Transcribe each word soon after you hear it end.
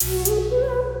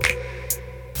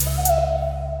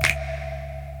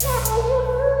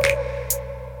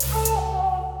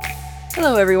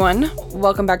Hello everyone,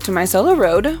 welcome back to my solo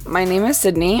road. My name is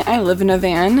Sydney, I live in a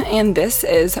van, and this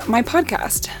is my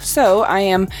podcast. So I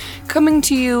am coming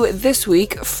to you this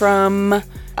week I'm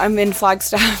in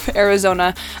Flagstaff,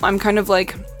 Arizona. I'm kind of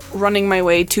like running my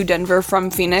way to Denver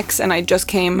from Phoenix, and I just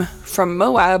came from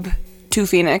Moab to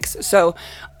Phoenix. So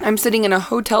I'm sitting in a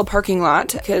hotel parking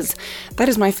lot because that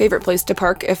is my favorite place to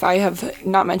park if I have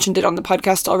not mentioned it on the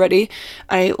podcast already.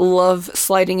 I love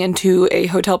sliding into a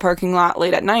hotel parking lot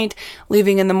late at night,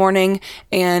 leaving in the morning,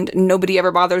 and nobody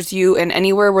ever bothers you. And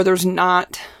anywhere where there's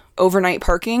not overnight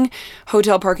parking,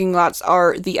 hotel parking lots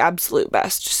are the absolute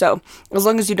best. So as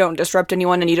long as you don't disrupt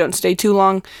anyone and you don't stay too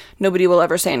long, nobody will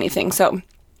ever say anything. So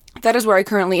that is where I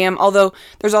currently am, although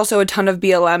there's also a ton of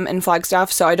BLM in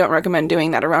Flagstaff, so I don't recommend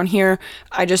doing that around here.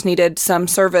 I just needed some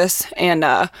service and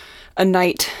a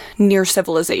night near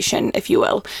civilization, if you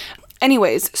will.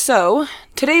 Anyways, so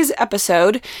today's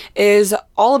episode is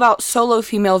all about solo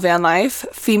female van life,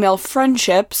 female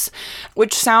friendships,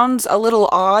 which sounds a little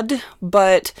odd,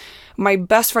 but my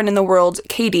best friend in the world,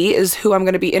 Katie, is who I'm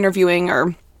going to be interviewing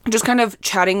or just kind of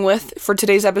chatting with for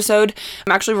today's episode.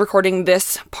 I'm actually recording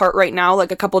this part right now,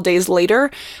 like a couple days later,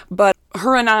 but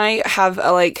her and I have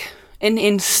an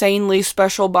insanely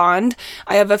special bond.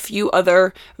 I have a few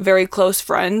other very close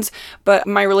friends, but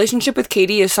my relationship with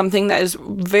Katie is something that is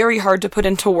very hard to put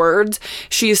into words.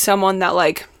 She is someone that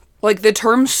like the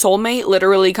term soulmate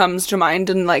literally comes to mind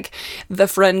in like the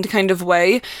friend kind of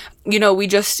way. You know, we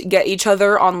just get each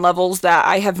other on levels that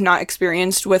I have not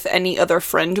experienced with any other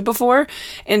friend before.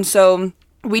 And so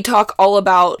we talk all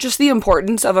about just the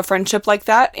importance of a friendship like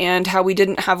that and how we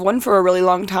didn't have one for a really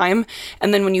long time.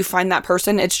 And then when you find that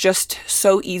person, it's just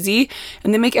so easy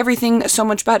and they make everything so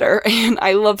much better. And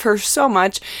I love her so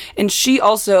much. And she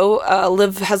also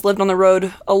has lived on the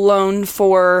road alone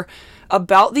for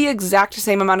about the exact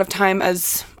same amount of time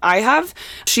as I have.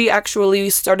 She actually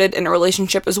started in a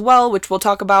relationship as well, which we'll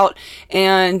talk about,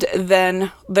 and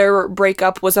then their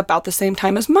breakup was about the same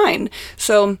time as mine.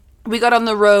 So we got on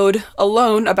the road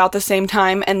alone about the same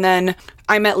time, and then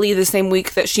I met Lee the same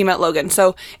week that she met Logan.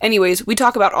 So anyways, we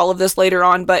talk about all of this later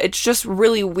on, but it's just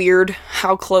really weird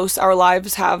how close our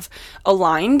lives have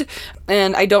aligned.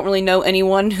 And I don't really know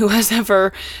anyone who has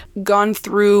ever gone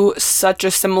through such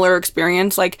a similar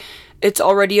experience. Like, it's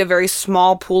already a very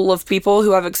small pool of people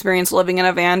who have experience living in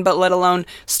a van, but let alone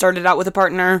started out with a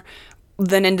partner,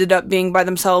 then ended up being by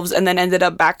themselves, and then ended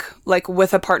up back like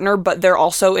with a partner, but they're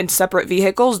also in separate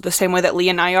vehicles, the same way that Lee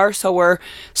and I are. So we're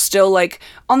still like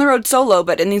on the road solo,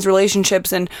 but in these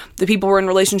relationships, and the people we're in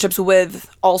relationships with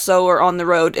also are on the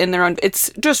road in their own.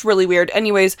 It's just really weird.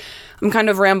 Anyways, I'm kind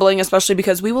of rambling, especially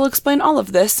because we will explain all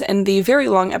of this in the very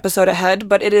long episode ahead,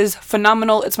 but it is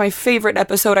phenomenal. It's my favorite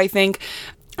episode, I think.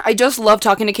 I just love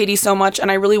talking to Katie so much, and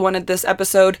I really wanted this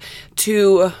episode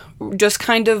to just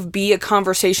kind of be a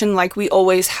conversation like we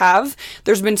always have.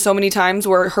 There's been so many times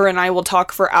where her and I will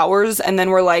talk for hours, and then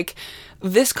we're like,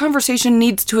 this conversation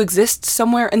needs to exist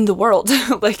somewhere in the world.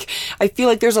 Like, I feel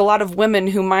like there's a lot of women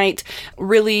who might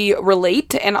really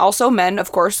relate, and also men,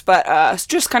 of course, but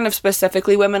just kind of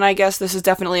specifically women, I guess. This is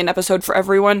definitely an episode for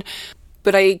everyone,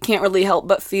 but I can't really help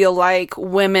but feel like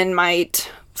women might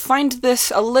find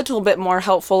this a little bit more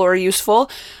helpful or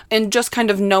useful, and just kind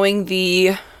of knowing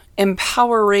the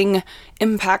empowering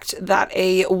impact that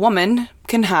a woman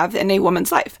can have in a woman's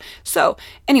life. So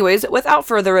anyways, without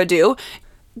further ado,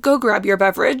 go grab your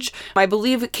beverage. I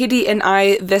believe Katie and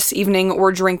I this evening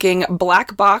were drinking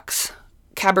Black Box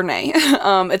Cabernet.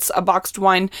 It's a boxed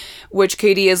wine, which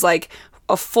Katie is like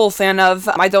a full fan of.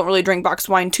 I don't really drink boxed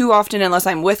wine too often unless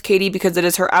I'm with Katie because it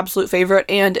is her absolute favorite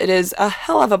and it is a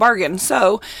hell of a bargain.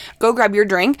 So go grab your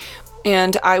drink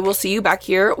and I will see you back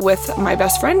here with my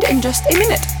best friend in just a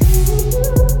minute.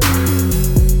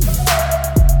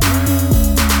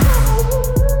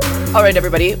 All right,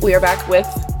 everybody, we are back with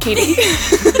Katie.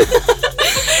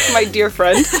 My dear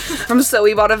friend from So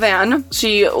We Bought a Van.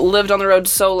 She lived on the road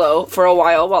solo for a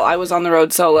while I was on the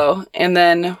road solo. And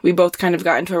then we both kind of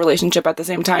got into a relationship at the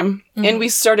same time. Mm-hmm. And we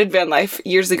started van life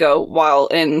years ago while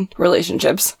in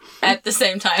relationships. At the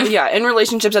same time? Yeah, in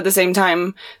relationships at the same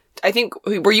time. I think,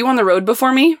 were you on the road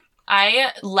before me?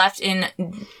 I left in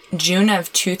June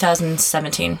of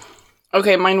 2017.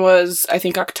 Okay, mine was, I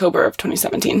think, October of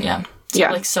 2017. Yeah. So,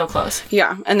 yeah. Like, so close.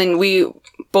 Yeah, and then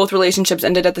both relationships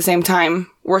ended at the same time.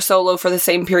 We're solo for the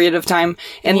same period of time.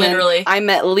 And literally. Then I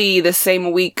met Lee the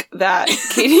same week that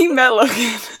Katie met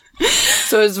Logan.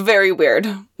 So it's very weird.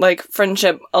 Like,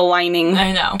 friendship aligning.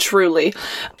 I know. Truly.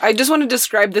 I just want to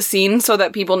describe the scene so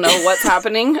that people know what's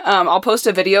happening. I'll post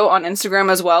a video on Instagram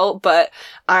as well, but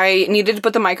I needed to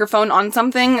put the microphone on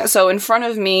something. So in front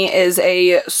of me is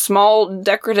a small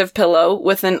decorative pillow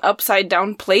with an upside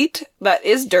down plate that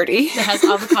is dirty. It has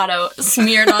avocado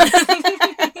smeared on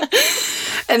it.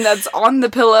 And that's on the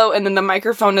pillow, and then the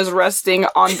microphone is resting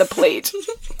on the plate.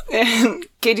 And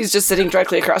Katie's just sitting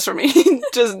directly across from me,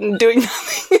 just doing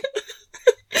nothing.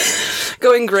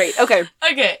 Going great. Okay.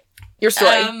 Okay. Your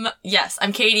story. Yes,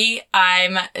 I'm Katie.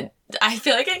 I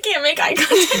feel like I can't make eye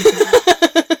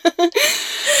contact.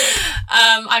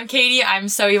 I'm Katie. I'm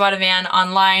So You Bought a Van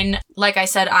online. Like I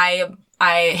said, I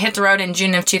hit the road in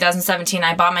June of 2017.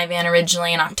 I bought my van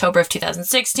originally in October of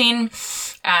 2016.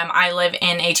 I live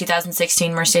in a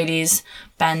 2016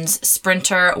 Mercedes-Benz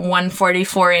Sprinter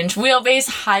 144-inch wheelbase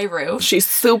high roof. She's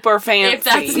super fancy. If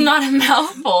that's not a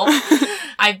mouthful.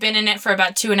 I've been in it for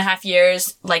about 2.5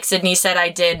 years. Like Sydney said, I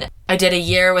did a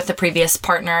year with the previous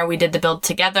partner. We did the build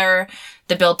together.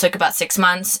 The build took about 6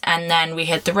 months, and then we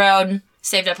hit the road,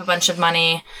 saved up a bunch of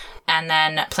money, and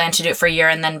then planned to do it for a year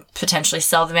and then potentially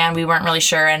sell the van. We weren't really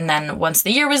sure. And then once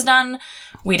the year was done,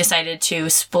 we decided to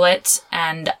split,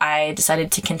 and I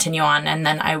decided to continue on. And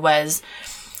then I was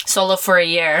solo for a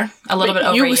year, a little bit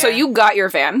over a year. So you got your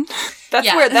van.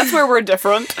 That's where we're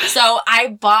different. So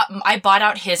I bought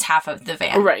out his half of the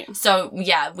van. Right. So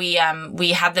yeah, we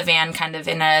had the van kind of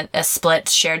in a split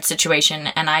shared situation,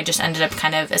 and I just ended up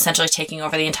kind of essentially taking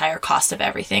over the entire cost of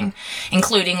everything,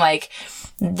 including like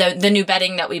the new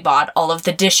bedding that we bought, all of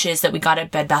the dishes that we got at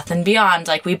Bed Bath & Beyond.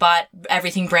 Like, we bought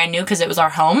everything brand new because it was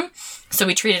our home. So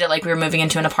we treated it like we were moving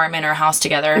into an apartment or a house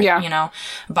together, you know,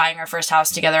 buying our first house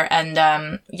together. And,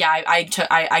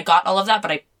 I got all of that,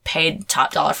 but I paid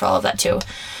top dollar for all of that too.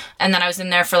 And then I was in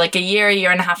there for like a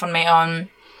year and a half on my own.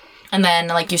 And then,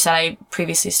 like you said, I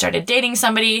previously started dating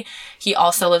somebody. He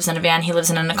also lives in a van. He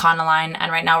lives in an Econoline.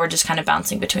 And right now we're just kind of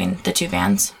bouncing between the two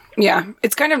vans. Yeah,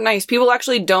 it's kind of nice. People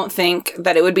actually don't think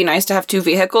that it would be nice to have two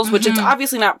vehicles, which it's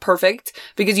obviously not perfect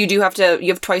because you have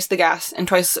twice the gas and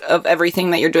twice of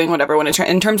everything that you're doing, whatever,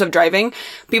 in terms of driving.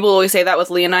 People always say that with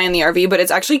Lee and I in the RV, but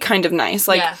it's actually kind of nice.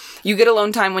 Like, you get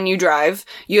alone time when you drive.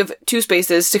 You have two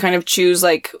spaces to kind of choose,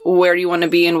 like, where you want to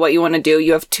be and what you want to do.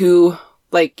 You have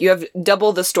you have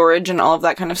double the storage and all of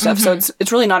that kind of stuff. So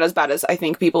it's really not as bad as I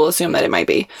think people assume that it might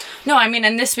be. No, I mean,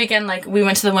 and this weekend, like, we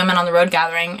went to the Women on the Road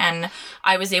gathering, and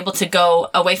I was able to go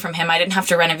away from him. I didn't have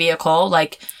to rent a vehicle.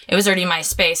 Like, it was already my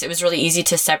space. It was really easy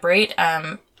to separate.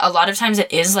 A lot of times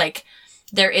it is, like,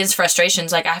 there is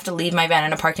frustrations. Like, I have to leave my van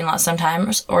in a parking lot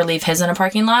sometimes, or leave his in a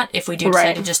parking lot if we do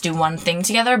decide to just do one thing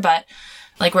together. But,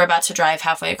 like, we're about to drive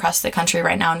halfway across the country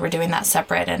right now, and we're doing that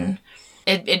separate, and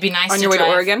It'd be nice on your way to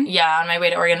Oregon? Yeah, on my way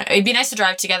to Oregon. It'd be nice to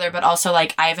drive together, but also,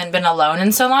 like, I haven't been alone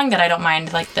in so long that I don't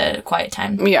mind, like, the quiet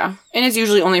time. Yeah. And it's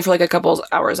usually only for, like, a couple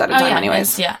hours at a time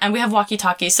anyways. Yeah, and we have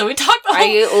walkie-talkies, so we talk about...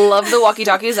 I love the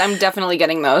walkie-talkies. I'm definitely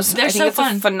getting those. They're so fun. I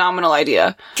think it's a phenomenal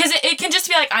idea. Because it can just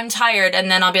be, like, I'm tired, and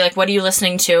then I'll be like, what are you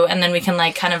listening to? And then we can,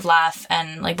 like, kind of laugh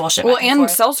and, like, bullshit back and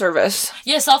forth. Cell service.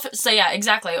 Yeah, yeah,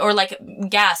 exactly. Or, like,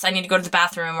 gas. I need to go to the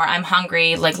bathroom, or I'm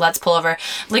hungry. Like, let's pull over.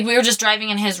 Like, we were just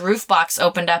driving, and his roof box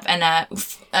opened up, and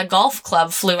a golf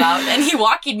club flew out, and he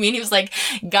walkied me, and he was like,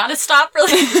 gotta stop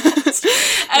really fast.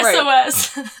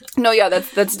 SOS. No, yeah,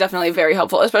 that's definitely very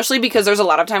helpful, especially because there's a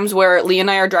lot of times where Lee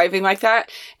and I are driving like that,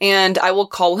 and I will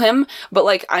call him, but,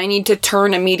 like, I need to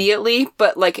turn immediately,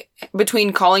 but, like,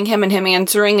 between calling him and him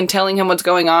answering and telling him what's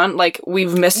going on, like,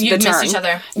 we've missed the turn. Missed each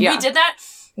other. Yeah. We did that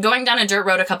going down a dirt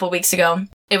road a couple weeks ago.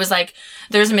 It was like,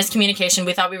 there was a miscommunication.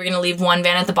 We thought we were going to leave one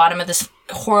van at the bottom of this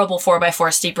horrible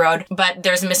 4x4 steep road, but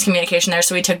there's a miscommunication there,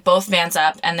 so we took both vans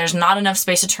up, and there's not enough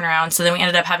space to turn around, so then we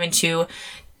ended up having to,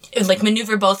 like,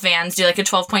 maneuver both vans, do, like, a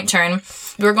 12-point turn.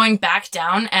 We were going back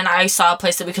down, and I saw a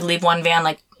place that we could leave one van,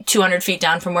 like, 200 feet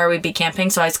down from where we'd be camping,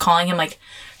 so I was calling him, like,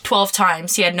 12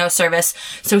 times. He had no service,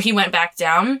 so he went back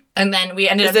down, and then we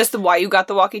ended up... Is this why you got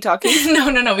the walkie-talkie?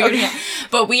 No, we okay.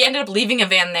 But we ended up leaving a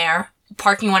van there,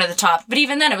 parking one at the top. But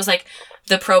even then, it was like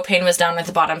the propane was down at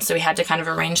the bottom, so we had to kind of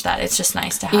arrange that. It's just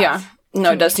nice to have. Yeah.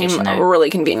 No, it does seem really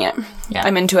convenient. Yeah.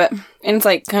 I'm into it. And it's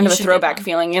like kind of a throwback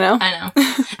feeling, you know? I know.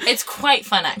 It's quite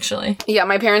fun, actually. Yeah,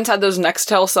 my parents had those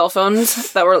Nextel cell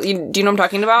phones that were, do you know what I'm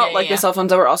talking about? The cell phones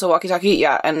that were also walkie-talkie.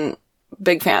 Yeah, and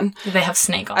big fan. They have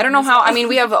Snake on I don't know how, I mean,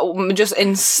 we have just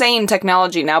insane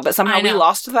technology now, but somehow we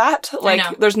lost that.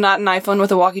 Like, there's not an iPhone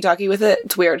with a walkie-talkie with it.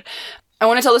 It's weird. I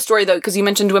want to tell the story, though, because you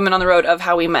mentioned Women on the Road, of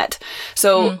how we met.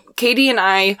 So Katie and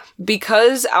I,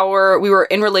 because we were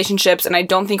in relationships, and I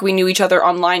don't think we knew each other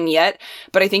online yet,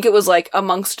 but I think it was, like,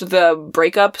 amongst the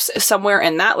breakups somewhere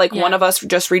in that, like, one of us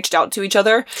just reached out to each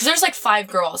other. Because there's, like, 5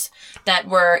 girls that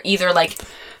were either, like...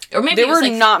 Or maybe there were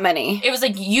like, not many. It was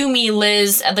like you, me,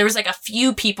 Liz. There was like a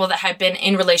few people that had been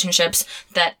in relationships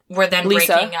that were then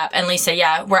breaking up. And Lisa,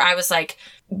 yeah, where I was like,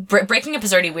 breaking up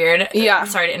is already weird. Yeah.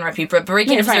 Sorry to interrupt you, but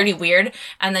breaking up is already weird.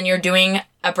 And then you're doing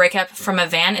a breakup from a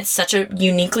van. It's such a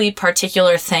uniquely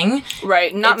particular thing.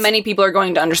 Right. Not many people are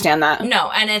going to understand that.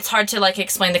 No. And it's hard to like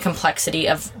explain the complexity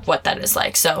of what that is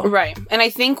like. So. Right. And I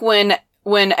think when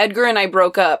Edgar and I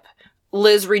broke up,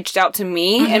 Liz reached out to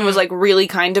me and was like really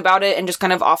kind about it and just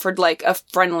kind of offered like a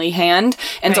friendly hand.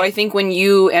 And so I think when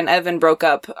you and Evan broke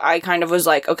up, I kind of was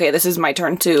like, okay, this is my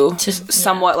turn to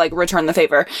somewhat like return the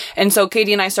favor. And so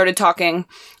Katie and I started talking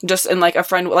just in like a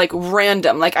friend, like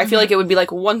random. Like I feel like it would be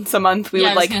like once a month we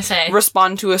would like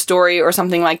respond to a story or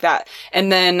something like that. And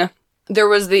then there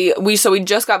was we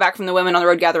just got back from the Women on the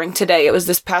Road gathering today. It was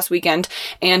this past weekend.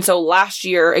 And so last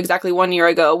year, exactly 1 year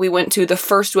ago, we went to the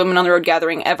first Women on the Road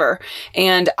gathering ever.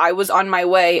 And I was on my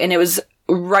way, and it was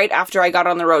right after I got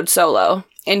on the road solo.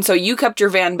 And so you kept your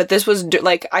van, but this was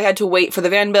like, I had to wait for the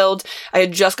van build. I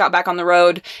had just got back on the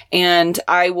road, and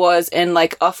I was in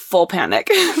like a full panic.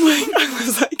 Like, I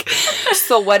was like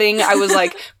sweating. I was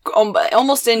like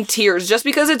almost in tears just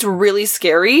because it's really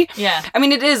scary. Yeah. I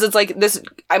mean, it is. It's like this,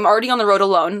 I'm already on the road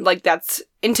alone. Like that's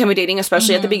intimidating,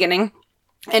 especially at the beginning.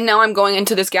 And now I'm going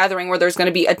into this gathering where there's going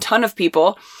to be a ton of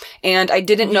people, and I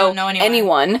didn't know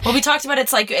anyone. Well, we talked about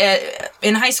it's like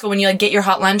in high school when you like get your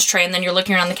hot lunch tray and then you're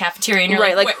looking around the cafeteria and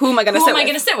you're like who am I going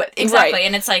to sit with? Exactly. Right.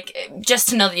 And it's like, just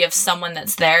to know that you have someone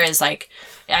that's there is like,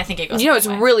 I think it goes. It's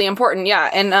really important. Yeah.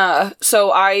 And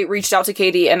so I reached out to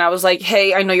Katie and I was like,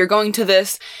 hey, I know you're going to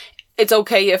this. It's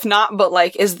okay if not, but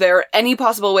like, is there any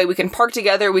possible way we can park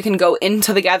together? We can go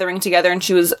into the gathering together. And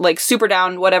she was like super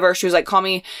down, whatever. She was like, call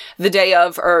me the day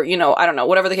of, or, I don't know,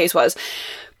 whatever the case was.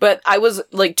 But I was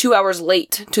like 2 hours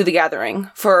late to the gathering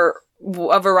for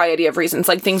a variety of reasons.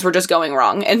 Like things were just going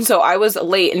wrong. And so I was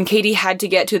late and Katie had to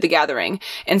get to the gathering.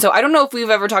 And so I don't know if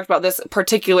we've ever talked about this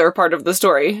particular part of the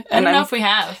story. I don't know if we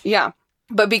have. Yeah.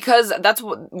 But because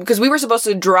we were supposed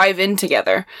to drive in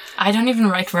together. I don't even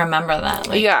remember that.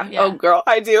 Like, yeah. Oh, girl,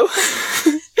 I do.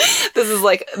 This is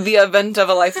like the event of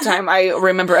a lifetime. I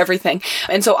remember everything.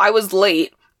 And so I was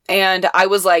late and I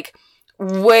was like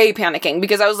way panicking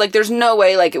because I was like, there's no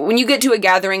way. Like when you get to a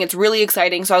gathering, it's really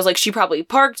exciting. So I was like, she probably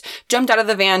parked, jumped out of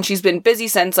the van. She's been busy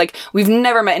since. Like we've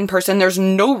never met in person. There's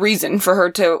no reason for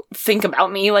her to think about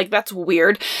me. Like that's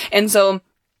weird. And so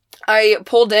I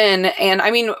pulled in and I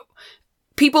mean,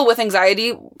 people with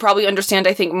anxiety probably understand,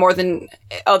 I think, more than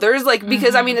others. Like,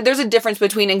 because, I mean, there's a difference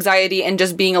between anxiety and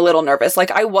just being a little nervous. Like,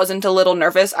 I wasn't a little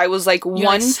nervous. I was, like,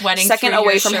 1 second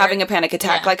away from having a panic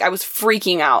attack. Yeah. Like, I was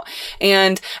freaking out.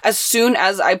 And as soon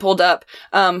as I pulled up,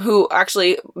 who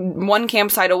actually, one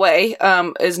campsite away,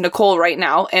 is Nicole right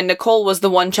now. And Nicole was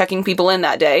the one checking people in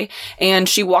that day. And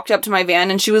she walked up to my van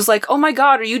and she was like, oh my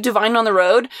God, are you Divine on the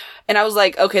Road? And I was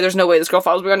like, okay, there's no way this girl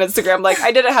follows me on Instagram. Like,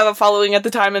 I didn't have a following at the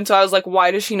time. And so I was like,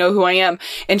 why does she know who I am?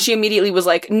 And she immediately was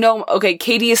like, no, okay,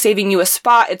 Katie is saving you a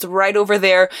spot. It's right over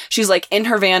there. She's like in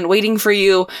her van waiting for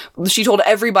you. She told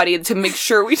everybody to make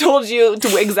sure we told you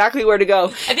to exactly where to go.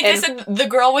 I think I said the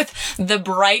girl with the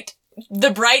bright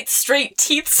straight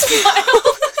teeth smile.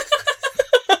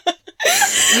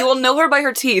 You will know her by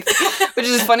her teeth, which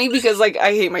is funny because, like,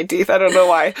 I hate my teeth. I don't know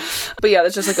why. But yeah,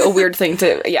 that's just, like, a weird thing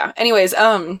to, yeah. Anyways,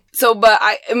 but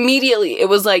I immediately, it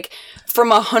was, like, from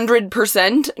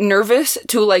 100% nervous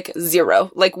to, like,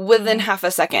 0, like, within half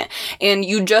a second. And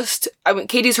you just,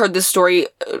 Katie's heard this story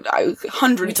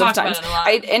hundreds of times.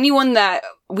 Anyone that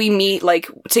we meet, like,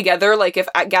 together, like, if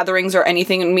at gatherings or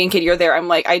anything, and me and Katie are there, I'm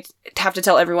like, I have to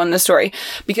tell everyone this story.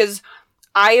 Because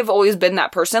I have always been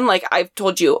that person. Like, I've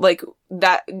told you, like,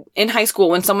 that in high school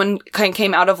when someone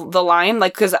came out of the line,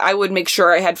 like, because I would make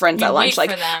sure I had friends at lunch.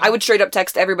 Like, I would straight up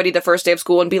text everybody the first day of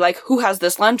school and be like, who has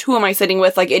this lunch? Who am I sitting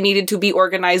with? Like, it needed to be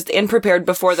organized and prepared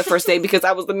before the first day because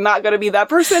I was not going to be that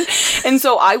person. And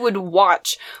so I would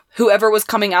watch whoever was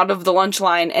coming out of the lunch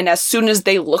line, and as soon as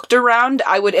they looked around,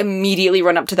 I would immediately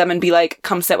run up to them and be like,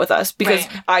 come sit with us, because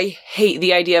I hate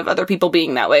the idea of other people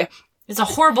being that way. It's a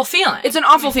horrible feeling. It's an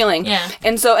awful feeling. Yeah.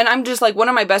 And I'm just like, one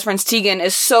of my best friends, Tegan,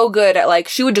 is so good at, like,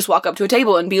 she would just walk up to a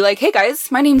table and be like, hey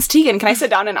guys, my name's Tegan. Can I sit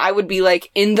down? And I would be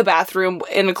like in the bathroom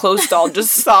in a closed stall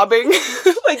just sobbing.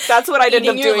 Like, that's what I'd end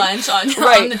up doing. Eating your lunch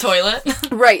on the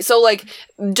toilet. Right. So, like,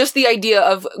 just the idea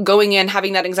of going in,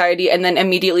 having that anxiety, and then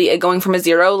immediately it going from a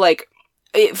 0, like,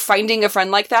 finding a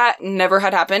friend like that never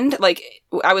had happened. Like,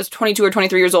 I was 22 or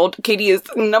 23 years old. Katie is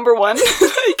number one,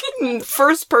 like,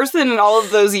 first person in all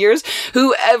of those years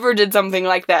who ever did something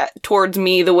like that towards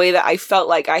me the way that I felt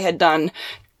like I had done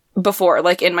before,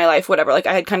 like, in my life, whatever. Like,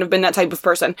 I had kind of been that type of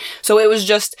person. So it was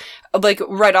just, like,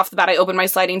 right off the bat, I opened my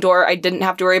sliding door. I didn't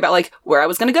have to worry about, like, where I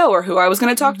was going to go or who I was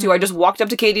going to talk to. I just walked up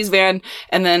to Katie's van,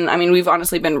 and then, I mean, we've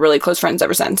honestly been really close friends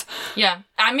ever since. Yeah.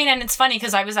 I mean, and it's funny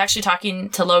because I was actually talking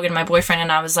to Logan, my boyfriend,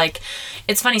 and I was like,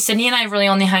 it's funny, Sydney and I really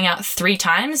only hung out 3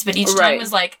 times, but each time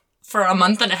was, like, for a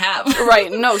month and a half. Right.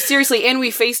 No, seriously. And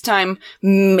we FaceTime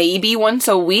maybe once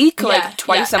a week, like,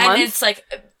 twice a month. And it's, like...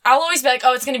 I'll always be like,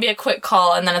 oh, it's going to be a quick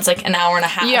call, and then it's like an hour and a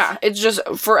half. Yeah, it's just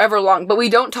forever long, but we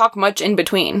don't talk much in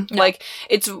between. No. Like,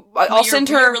 I'll send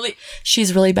her...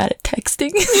 She's really bad at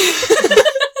texting.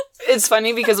 It's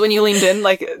funny because when you leaned in,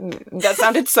 like, that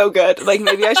sounded so good. Like,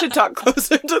 maybe I should talk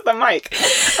closer to the mic.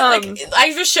 Like,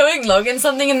 I was showing Logan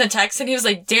something in the text, and he was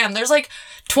like, damn, there's like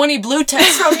 20 blue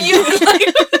texts from you.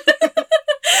 Like,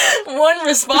 one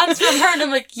response from her, and I'm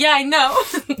like, yeah, I know.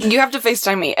 You have to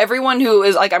FaceTime me. Everyone who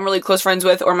is, like, I'm really close friends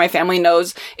with or my family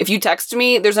knows if you text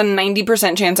me, there's a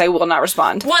 90% chance I will not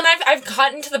respond. Well, and I've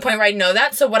gotten to the point where I know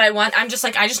that, so what I want, I'm just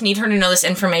like, I just need her to know this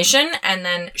information, and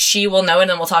then she will know it,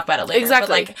 and then we'll talk about it later. Exactly.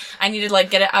 But, like, I need to, like,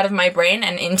 get it out of my brain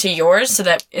and into yours so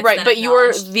that it's right, but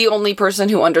you're the only person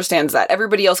who understands that.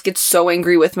 Everybody else gets so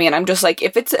angry with me, and I'm just like,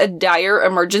 if it's a dire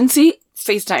emergency...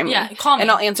 FaceTime me. Yeah, call me.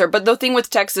 And I'll answer. But the thing with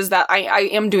text is that I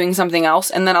am doing something else,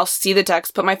 and then I'll see the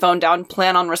text, put my phone down,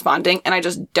 plan on responding, and I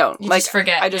just don't. You just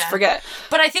forget. I just forget.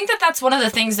 But I think that that's one of the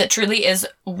things that truly is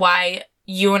why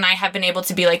you and I have been able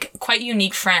to be, like, quite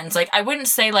unique friends. Like, I wouldn't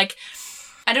say, like...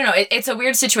 I don't know. It's a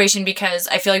weird situation because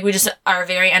I feel like we just are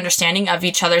very understanding of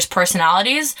each other's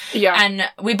personalities. Yeah. And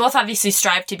we both obviously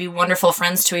strive to be wonderful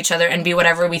friends to each other and be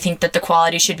whatever we think that the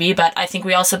quality should be. But I think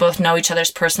we also both know each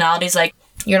other's personalities. Like,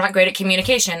 you're not great at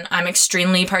communication. I'm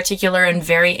extremely particular and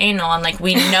very anal. And, like,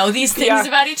 we know these things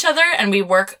about each other and we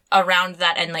work around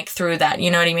that and, like, through that. You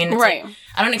know what I mean? It's right. Like,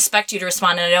 I don't expect you to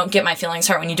respond, and I don't get my feelings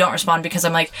hurt when you don't respond because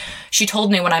I'm like, she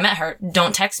told me when I met her,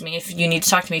 don't text me. If you need to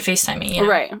talk to me, FaceTime me. You know?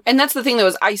 Right. And that's the thing, though,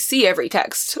 is I see every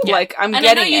text. Yeah. Like, I'm and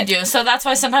getting I know it. You do. So that's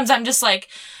why sometimes I'm just like,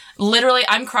 literally,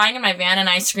 I'm crying in my van and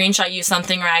I screenshot you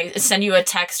something or I send you a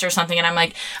text or something and I'm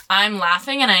like, I'm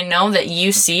laughing and I know that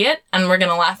you see it and we're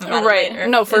going to laugh about it later.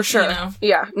 No, for sure. You know.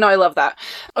 Yeah. No, I love that.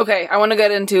 Okay. I want to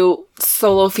get into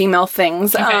solo female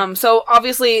things. Okay. So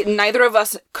obviously neither of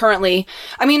us currently,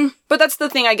 I mean, but that's the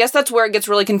thing. I guess that's where it gets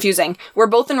really confusing. We're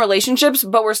both in relationships,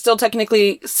 but we're still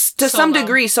technically, to some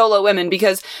degree, solo women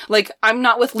because, like, I'm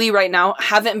not with Lee right now,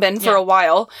 haven't been for a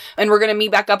while, and we're going to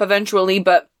meet back up eventually,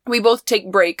 but we both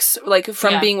take breaks, like,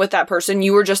 from being with that person.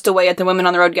 You were just away at the Women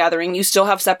on the Road gathering. You still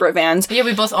have separate vans. Yeah,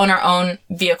 we both own our own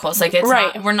vehicles. Like, it's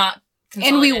not, we're not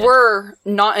and we were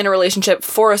not in a relationship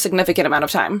for a significant amount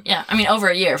of time. Yeah, I mean, over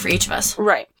a year for each of us.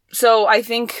 Right. So I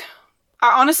think...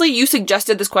 honestly, you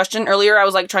suggested this question earlier. I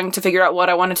was, like, trying to figure out what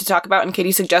I wanted to talk about, and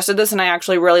Katie suggested this, and I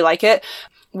actually really like it.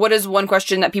 What is one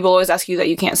question that people always ask you that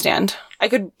you can't stand? I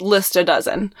could list a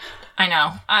dozen. I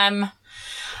know.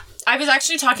 I was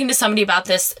actually talking to somebody about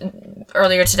this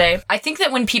earlier today. I think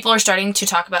that when people are starting to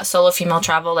talk about solo female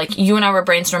travel, like, you and I were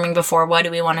brainstorming before, what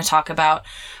do we want to talk about?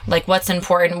 Like, what's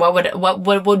important?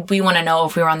 What would we want to know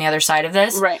if we were on the other side of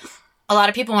this? Right. A lot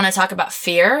of people want to talk about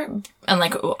fear and,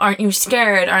 like, aren't you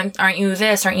scared? Aren't you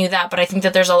this? Aren't you that? But I think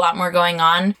that there's a lot more going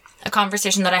on. A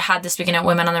conversation that I had this weekend at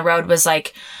Women on the Road was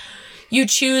like, you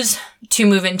choose to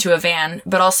move into a van,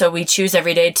 but also we choose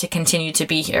every day to continue to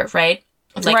be here, right?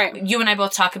 Like, you and I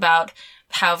both talk about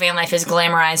how van life is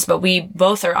glamorized, but we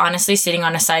both are honestly sitting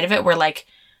on a side of it where, like,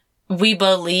 we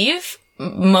believe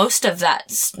most of that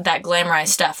glamorized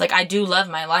stuff. Like, I do love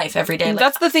my life every day. Like,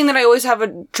 that's the thing that I always have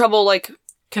trouble, like,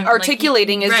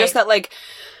 articulating is just that, like,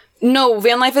 no,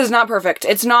 van life is not perfect.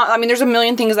 It's not, I mean, there's a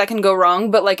million things that can go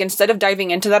wrong, but, like, instead of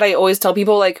diving into that, I always tell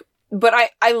people, like, but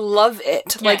I love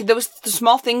it. Yeah. Like, those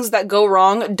small things that go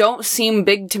wrong don't seem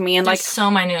big to me. And, they're like, so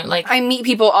minute. Like, I meet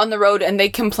people on the road and they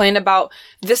complain about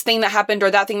this thing that happened or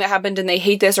that thing that happened and they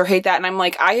hate this or hate that. And I'm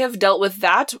like, I have dealt with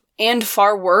that and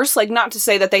far worse. Like, not to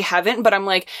say that they haven't, but I'm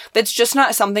like, that's just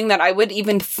not something that I would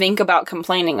even think about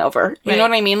complaining over. You know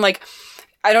what I mean? Like,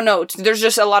 I don't know. There's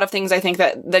just a lot of things I think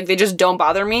that, like, they just don't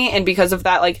bother me. And because of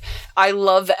that, like, I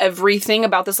love everything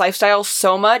about this lifestyle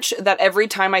so much that every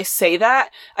time I say that,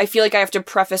 I feel like I have to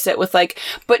preface it with, like,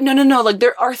 but no. Like,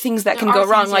 there are things that can go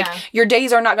wrong. Like, your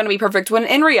days are not going to be perfect. When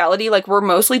in reality, like, we're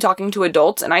mostly talking to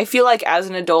adults. And I feel like as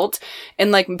an adult,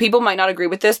 and, like, people might not agree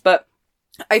with this, but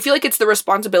I feel like it's the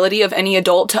responsibility of any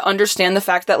adult to understand the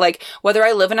fact that, like, whether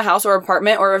I live in a house or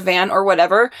apartment or a van or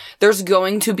whatever, there's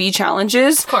going to be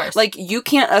challenges. Of course. Like, you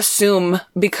can't assume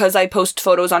because I post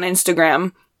photos on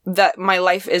Instagram that my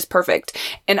life is perfect.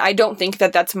 And I don't think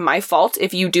that that's my fault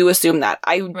if you do assume that.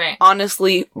 I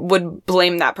honestly would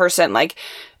blame that person. Like,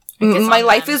 my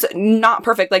life is not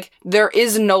perfect. Like, there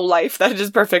is no life that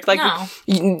is perfect. Like,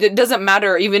 it doesn't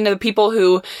matter. Even the people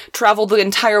who travel the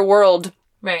entire world,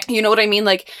 right. You know what I mean?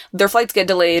 Like, their flights get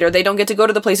delayed, or they don't get to go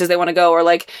to the places they want to go, or,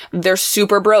 like, they're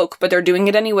super broke, but they're doing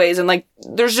it anyways. And, like,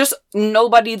 there's just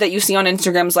nobody that you see on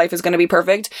Instagram's life is going to be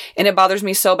perfect. And it bothers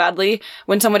me so badly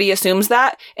when somebody assumes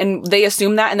that, and they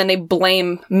assume that, and then they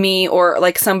blame me or,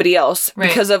 like, somebody else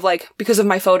because of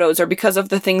my photos or because of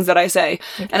the things that I say.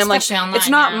 And I'm like, online, it's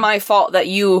not my fault that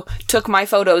you took my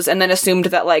photos and then assumed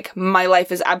that, like, my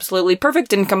life is absolutely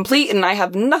perfect and complete, and I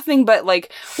have nothing but,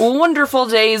 like, wonderful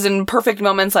days and perfect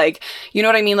moments. Like, you know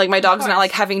what I mean? Like, my dog's not,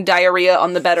 like, having diarrhea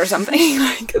on the bed or something.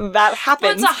 Like, that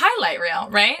happens. Well, it's a highlight reel,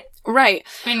 right? Right.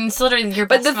 I mean, it's literally your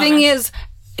best But the thing is,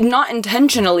 not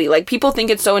intentionally. Like, people think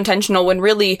it's so intentional when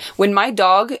really, when my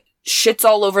dog shits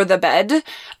all over the bed,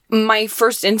 my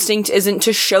first instinct isn't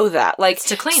to show that. Like, it's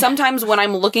to clean sometimes when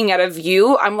I'm looking at a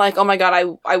view, I'm like, oh my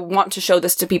God, I want to show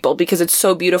this to people because it's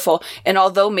so beautiful. And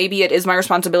although maybe it is my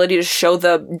responsibility to show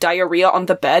the diarrhea on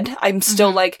the bed, I'm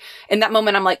still like, in that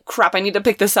moment, I'm like, crap, I need to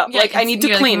pick this up. Yeah, like, I need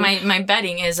to clean. Like, my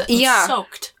bedding is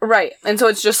soaked. Right. And so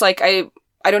it's just like,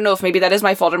 I don't know if maybe that is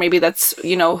my fault or maybe that's,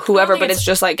 you know, whoever, but it's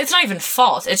just like... It's not even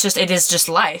fault. It's just, it is just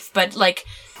life. But, like,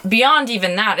 beyond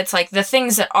even that, it's like the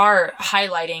things that are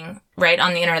highlighting, right,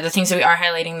 on the internet, the things that we are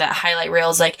highlighting, that highlight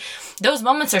reels, like, those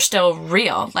moments are still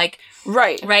real. Like...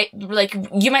 Right. Like,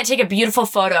 you might take a beautiful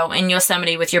photo in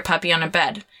Yosemite with your puppy on a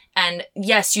bed. And,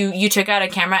 yes, you took out a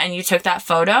camera and you took that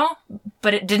photo,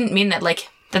 but it didn't mean that, like...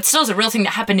 That still is a real thing that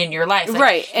happened in your life. Like,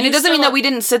 right. And it doesn't mean that we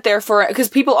didn't sit there for it, because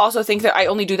people also think that I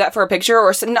only do that for a picture,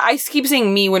 or I keep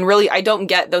saying me when really I don't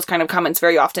get those kind of comments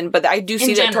very often, but I do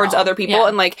see that towards other people.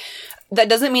 And, like, that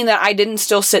doesn't mean that I didn't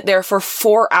still sit there for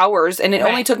 4 hours and it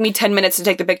only took me 10 minutes to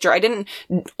take the picture. I didn't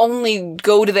only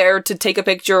go to there to take a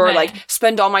picture or like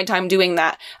spend all my time doing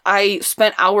that. I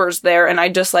spent hours there, and I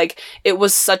just like, it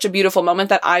was such a beautiful moment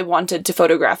that I wanted to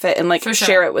photograph it and like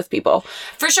share it with people.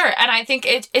 For sure. And I think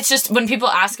it's just when people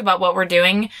ask about what we're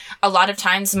doing, a lot of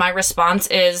times my response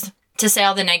is to say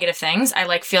all the negative things. I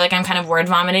like feel like I'm kind of word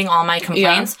vomiting all my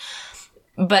complaints. Yeah.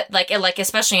 But, like,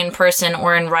 especially in person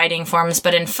or in writing forms,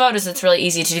 but in photos, it's really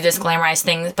easy to do this glamorized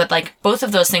thing. But, like, both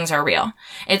of those things are real.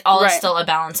 It all is still a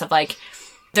balance of, like,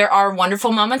 there are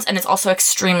wonderful moments, and it's also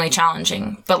extremely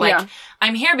challenging. But, like,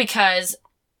 I'm here because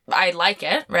I like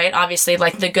it, right? Obviously,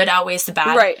 like, the good outweighs the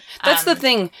bad. Right. That's the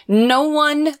thing. No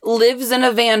one lives in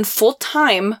a van full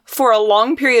time for a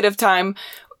long period of time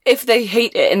if they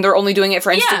hate it and they're only doing it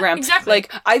for Instagram. Yeah, exactly.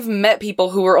 Like, I've met people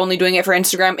who were only doing it for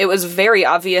Instagram. It was very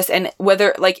obvious, and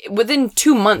whether, like, within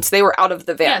 2 months, they were out of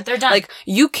the van. Yeah, they're done. Like,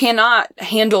 you cannot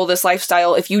handle this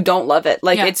lifestyle if you don't love it.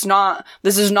 Like,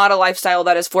 this is not a lifestyle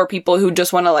that is for people who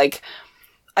just want to, like,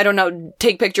 I don't know,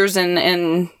 take pictures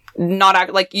and not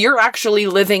act like you're actually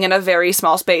living in a very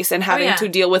small space and having to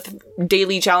deal with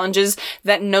daily challenges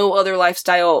that no other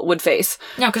lifestyle would face.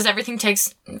 No, because everything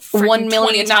takes 1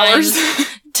 million hours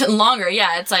longer.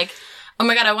 Yeah, it's like, oh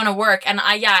my God, I want to work. And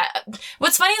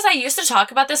what's funny is I used to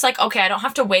talk about this, like, okay, I don't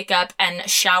have to wake up and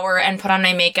shower and put on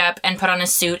my makeup and put on a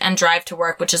suit and drive to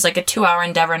work, which is like a 2-hour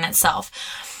endeavor in itself.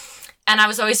 And I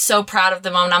was always so proud of the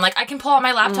moment. I'm like, I can pull out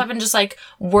my laptop and just like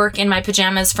work in my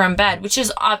pajamas from bed, which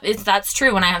is, that's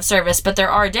true when I have service. But there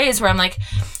are days where I'm like,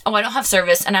 oh, I don't have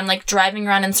service. And I'm like driving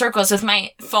around in circles with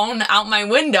my phone out my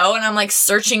window and I'm like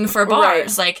searching for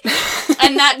bars. Like,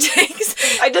 and that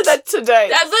takes. I did that today.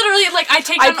 That literally, like, I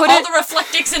take down all the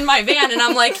reflectics in my van and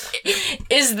I'm like,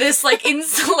 is this like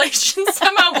insulation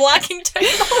somehow blocking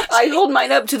technology? I hold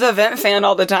mine up to the vent fan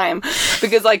all the time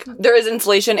because like there is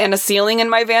insulation and a ceiling in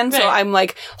my van. So I'm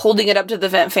like holding it up to the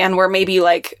vent fan where maybe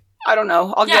like, I don't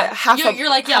know, I'll get half of You're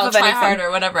like, I'll try hard or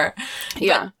whatever.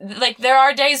 Yeah. But, like, there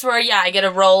are days where, I get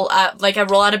a roll out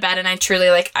of bed and I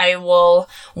truly, like, I will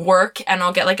work and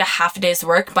I'll get, like, a half a day's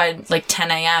work by, like,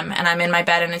 10 a.m. and I'm in my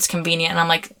bed and it's convenient and I'm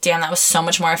like, damn, that was so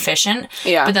much more efficient.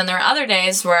 Yeah. But then there are other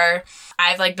days where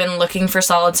I've, like, been looking for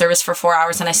solid service for 4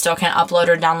 hours and I still can't upload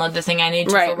or download the thing I need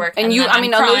to for work. And you,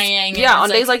 on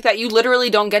days like that, you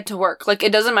literally don't get to work. Like,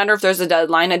 it doesn't matter if there's a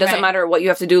deadline. It doesn't matter what you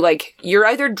have to do. Like, you're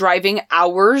either driving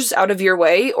hours out of your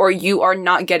way or you are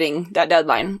not getting that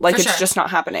deadline. Like, it's just not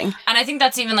happening. And I think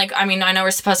that's even, like, I mean, I know we're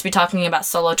supposed to be talking about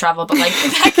solo travel, but, like,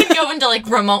 that can go into, like,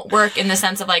 remote work in the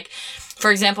sense of, like,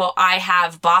 for example, I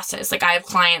have bosses. Like, I have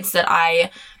clients that I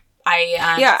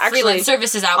freelance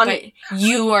services out, but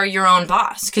you are your own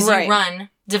boss because Right. you run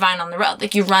Divine on the Road.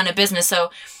 Like, you run a business.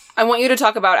 So I want you to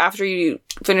talk about, after you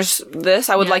finish this,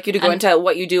 I would like you to go into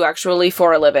what you do actually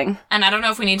for a living. And I don't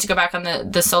know if we need to go back on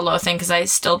the solo thing because I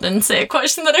still didn't say a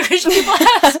question that I wish people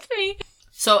asked me.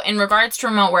 So in regards to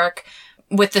remote work,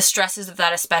 with the stresses of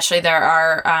that especially, there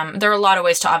are a lot of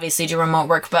ways to obviously do remote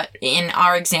work, but in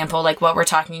our example, like what we're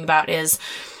talking about is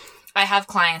I have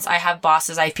clients, I have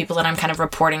bosses, I have people that I'm kind of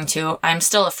reporting to. I'm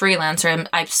still a freelancer.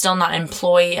 I'm still not an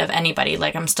employee of anybody.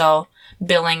 Like, I'm still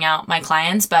billing out my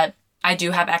clients, but I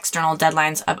do have external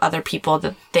deadlines of other people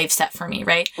that they've set for me,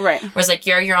 right? Right. Whereas, like,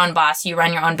 you're your own boss, you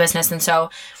run your own business, and so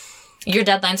your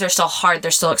deadlines are still hard. They're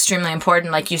still extremely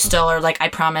important. Like, you still are like, I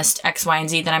promised X, Y, and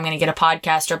Z that I'm going to get a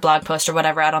podcast or blog post or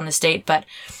whatever out on this date, but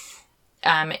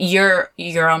you're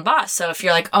your own boss. So if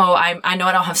you're like, oh, I know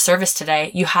I don't have service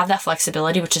today, you have that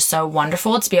flexibility, which is so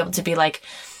wonderful to be able to be like,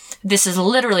 this is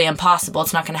literally impossible.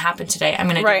 It's not going to happen today. I'm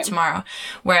going to do it tomorrow.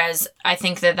 Whereas I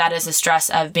think that is a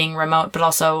stress of being remote, but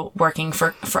also working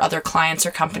for other clients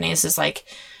or companies is like,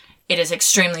 it is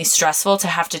extremely stressful to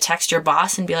have to text your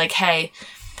boss and be like, hey,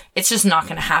 it's just not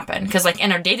going to happen. Because, like,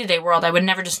 in our day-to-day world, I would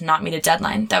never just not meet a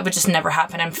deadline. That would just never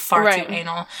happen. I'm far too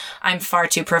anal. I'm far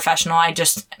too professional. I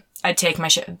take my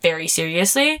shit very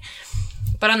seriously.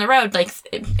 But on the road, like,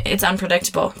 it's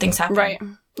unpredictable. Things happen. Right.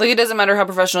 Like, it doesn't matter how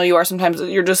professional you are. Sometimes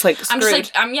you're just like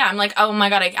screwed. I'm like, oh my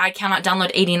God, I cannot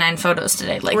download 89 photos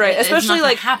today. Like, right. Especially it's not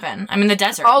gonna happen. I'm in the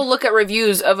desert. I'll look at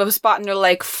reviews of a spot and they're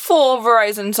like full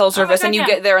Verizon cell service, and you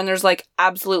get there and there's like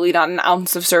absolutely not an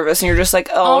ounce of service, and you're just like,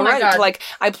 oh right, God. Like,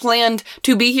 I planned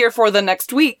to be here for the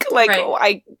next week. Like,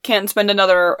 I can't spend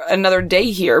another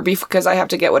day here because I have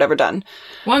to get whatever done.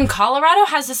 Well, in Colorado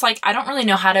has this, like, I don't really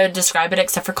know how to describe it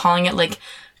except for calling it like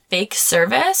fake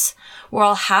service, where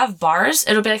I'll have bars.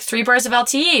 It'll be like 3 bars of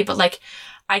LTE, but like,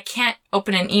 I can't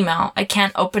open an email. I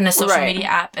can't open a social media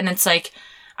app. And it's like,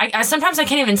 I sometimes I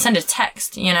can't even send a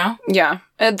text, you know? Yeah.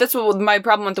 That's what my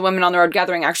problem with the Women on the Road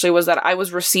gathering actually was, that I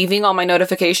was receiving all my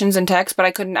notifications and text, but I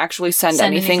couldn't actually send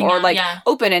anything or like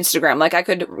open Instagram. Like, I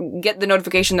could get the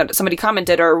notification that somebody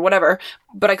commented or whatever,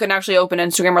 but I couldn't actually open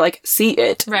Instagram or like see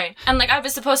it. Right. And like, I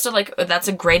was supposed to, like, that's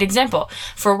a great example.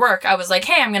 For work, I was like,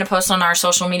 hey, I'm going to post on our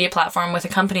social media platform with a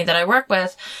company that I work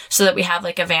with so that we have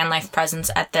like a van life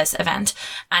presence at this event.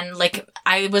 And like,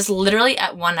 I was literally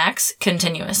at 1x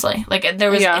continuously. Like, there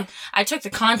was, I took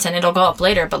the content, it'll go up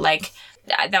later, but like,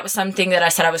 that was something that I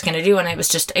said I was going to do, and it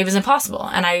was impossible.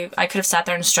 And I could have sat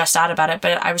there and stressed out about it,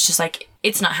 but I was just like,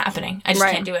 it's not happening. I just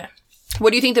can't do it. What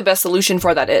do you think the best solution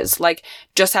for that is? Like,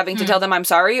 just having to tell them I'm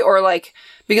sorry? Or like,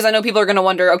 because I know people are going to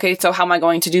wonder, okay, so how am I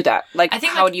going to do that? Like,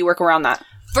 how do you work around that?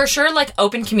 For sure, like,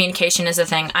 open communication is a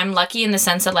thing. I'm lucky in the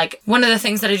sense that, like, one of the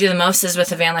things that I do the most is with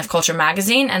the Van Life Culture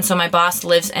magazine, and so my boss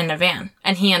lives in a van,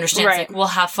 and he understands, like, we'll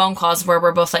have phone calls where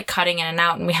we're both, like, cutting in and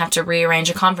out, and we have to rearrange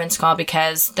a conference call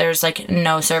because there's, like,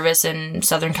 no service in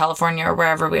Southern California or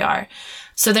wherever we are.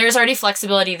 So there's already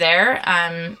flexibility there.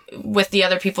 With the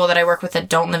other people that I work with that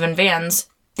don't live in vans,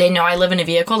 they know I live in a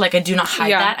vehicle. Like, I do not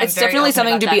hide that. It's definitely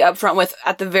something to be upfront with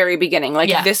at the very beginning. Like,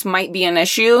 this might be an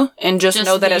issue, and just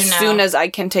know that as soon as I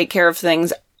can take care of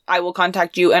things, I will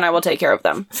contact you and I will take care of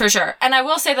them. For sure. And I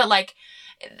will say that, like,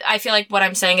 I feel like what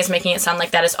I'm saying is making it sound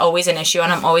like that is always an issue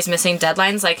and I'm always missing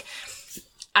deadlines. Like,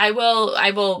 I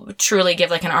will truly give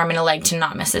like an arm and a leg to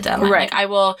not miss a deadline. Right.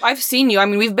 Like, I've seen you. I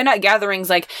mean, we've been at gatherings,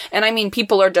 like, and I mean,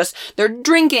 people are they're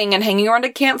drinking and hanging around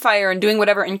a campfire and doing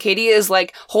whatever. And Katie is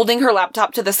like holding her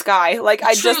laptop to the sky. Like,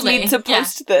 I just need to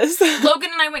post this. Logan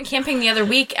and I went camping the other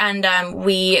week, and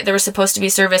there was supposed to be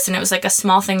service, and it was like a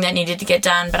small thing that needed to get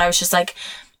done. But I was just like,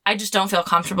 I just don't feel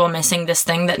comfortable missing this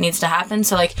thing that needs to happen.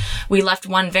 So, like, we left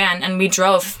one van and we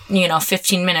drove,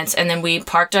 15 minutes, and then we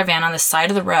parked our van on the side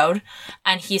of the road,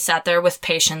 and he sat there with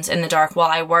patience in the dark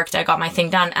while I worked. I got my thing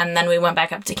done, and then we went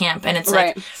back up to camp. And it's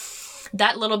like,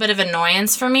 that little bit of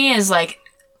annoyance for me is like,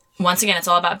 once again, it's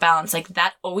all about balance. Like,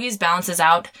 that always balances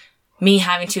out me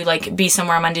having to, like, be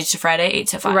somewhere Monday to Friday, 8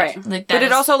 to 5. Right. Like, but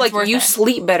it also, like, you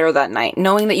sleep better that night,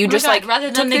 knowing that you just, like,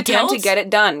 rather than took the time to get it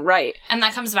done. Right. And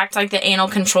that comes back to, like, the anal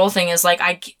control thing is, like,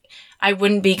 I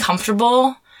wouldn't be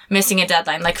comfortable missing a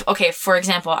deadline. Like, okay, for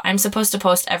example, I'm supposed to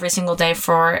post every single day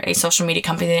for a social media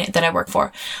company that I work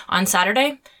for. On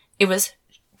Saturday, it was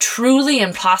truly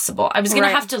impossible. I was going to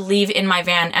have to leave in my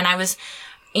van, and I was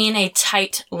in a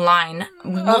tight line,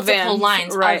 multiple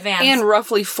lines of vans. And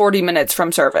roughly 40 minutes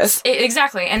from service.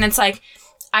 Exactly. And it's like,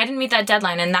 I didn't meet that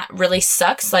deadline, and that really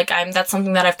sucks. Like, that's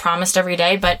something that I've promised every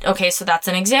day, but okay, so that's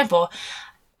an example.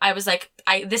 I was like,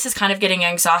 this is kind of getting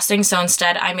exhausting, so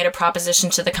instead I made a proposition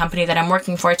to the company that I'm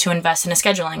working for to invest in a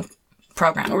scheduling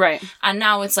program. Right. And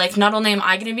now it's like, not only am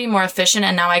I going to be more efficient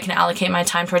and now I can allocate my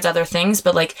time towards other things,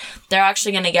 but like they're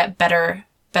actually going to get better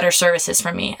services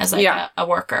from me as like a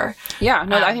worker. Yeah.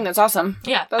 No, I think that's awesome.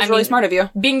 Yeah. That's really smart of you.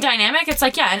 Being dynamic, it's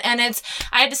like, and it's,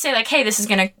 I had to say like, hey, this is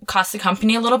going to cost the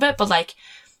company a little bit, but like,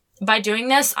 by doing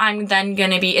this, I'm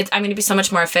going to be so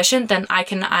much more efficient. Then I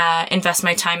can invest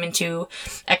my time into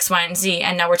X, Y, and Z.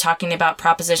 And now we're talking about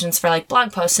propositions for like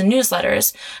blog posts and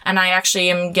newsletters. And I actually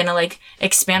am going to like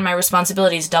expand my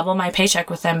responsibilities, double my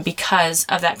paycheck with them because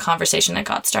of that conversation that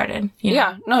got started. You know?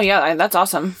 Yeah. No, yeah, that's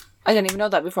awesome. I didn't even know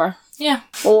that before. Yeah.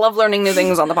 Love learning new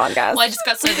things on the podcast. Well, I just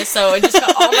got started, so I just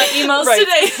got all my emails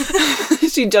today.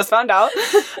 She just found out.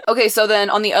 Okay, so then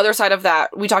on the other side of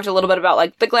that, we talked a little bit about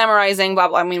like the glamorizing, blah,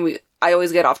 blah. I mean, I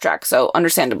always get off track, so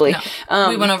understandably. No,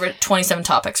 we went over 27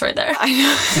 topics right there.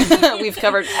 I know. We've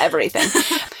covered everything.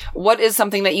 What is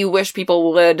something that you wish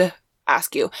people would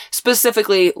ask you?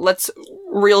 Specifically, let's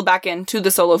reel back into the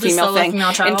solo female thing.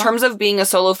 In terms of being a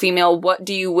solo female, what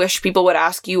do you wish people would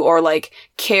ask you or like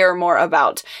care more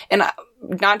about? And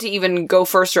not to even go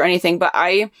first or anything, but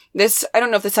I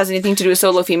don't know if this has anything to do with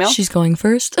solo female. She's going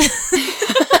first.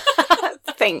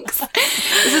 Thanks.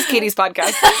 This is Katie's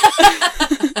podcast.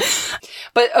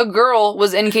 But a girl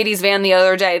was in Katie's van the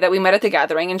other day that we met at the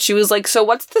gathering, and she was like, so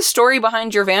what's the story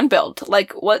behind your van build?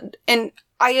 Like, what? And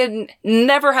I had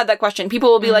never had that question.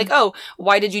 People will be like, oh,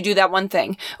 why did you do that one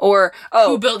thing? Or, oh,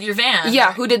 who built your van?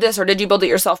 Yeah, who did this? Or did you build it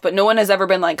yourself? But no one has ever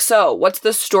been like, so what's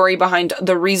the story behind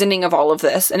the reasoning of all of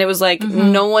this? And it was like,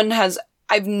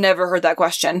 I've never heard that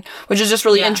question, which is just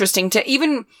really interesting to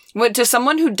even to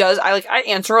someone who does, I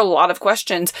answer a lot of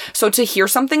questions. So to hear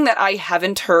something that I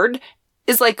haven't heard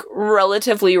is like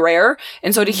relatively rare.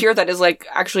 And so to hear that is like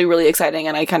actually really exciting,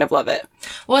 and I kind of love it.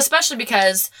 Well, especially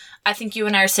because I think you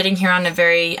and I are sitting here on a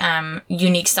very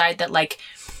unique side that like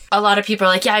a lot of people are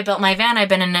like, yeah, I built my van. I've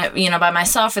been in it, by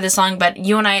myself for this long. But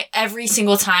you and I, every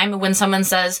single time when someone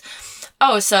says,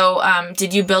 oh, so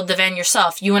did you build the van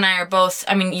yourself? You and I are both,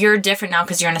 I mean, you're different now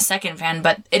because you're in a second van,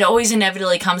 but it always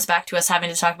inevitably comes back to us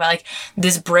having to talk about like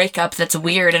this breakup that's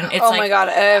weird. And it's oh my God,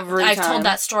 every time. I've told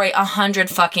that story 100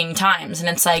 fucking times. And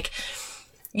it's like,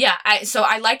 yeah, so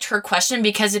I liked her question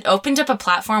because it opened up a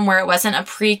platform where it wasn't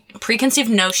a preconceived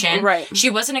notion. Right. She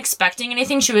wasn't expecting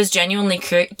anything. She was genuinely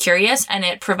curious, and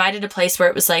it provided a place where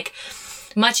it was like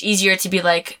much easier to be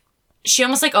like, she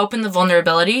almost like opened the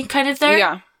vulnerability kind of there.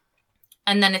 Yeah.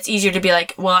 And then it's easier to be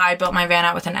like, well, I built my van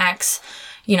out with an ex.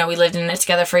 We lived in it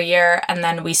together for a year, and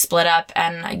then we split up,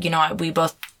 and, we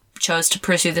both chose to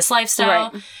pursue this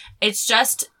lifestyle. Right. It's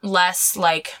just less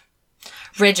like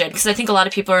rigid, because I think a lot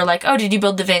of people are like, oh, did you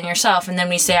build the van yourself? And then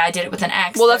we say I did it with an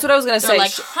ex. Well, that's what I was going to say.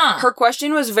 Like, Her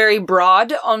question was very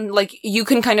broad on like, you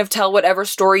can kind of tell whatever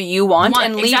story you want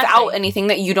and leave out anything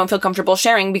that you don't feel comfortable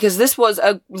sharing, because this was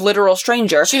a literal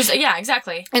stranger. She was, yeah,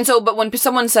 exactly. And so, but when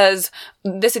someone says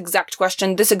this exact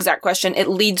question, it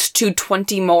leads to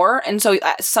 20 more. And so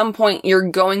at some point you're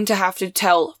going to have to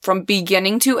tell from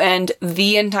beginning to end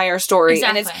the entire story.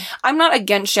 Exactly. And I'm not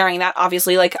against sharing that,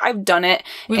 obviously. Like, I've done it.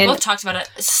 We both talked about it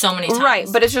so many times. Right,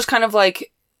 but it's just kind of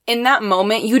like, in that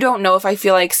moment, you don't know if I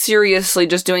feel like seriously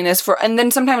just doing this and then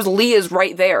sometimes Lee is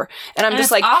right there. And I'm just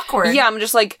like, awkward. Yeah, I'm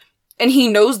just like, and he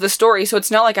knows the story, so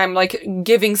it's not like I'm like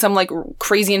giving some like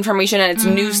crazy information and it's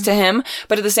news to him.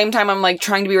 But at the same time, I'm like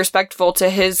trying to be respectful to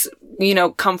his,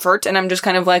 comfort. And I'm just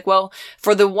kind of like, well,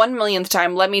 for the 1 millionth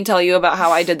time, let me tell you about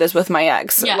how I did this with my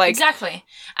ex. Yeah, like, exactly.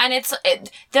 And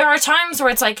there are times where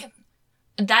it's like,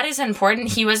 that is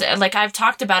important. He was, like, I've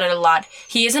talked about it a lot.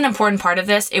 He is an important part of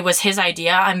this. It was his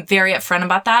idea. I'm very upfront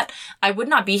about that. I would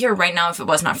not be here right now if it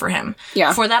was not for him.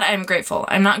 Yeah. For that, I am grateful.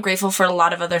 I'm not grateful for a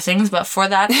lot of other things, but for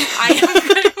that, I am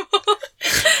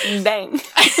grateful. Dang.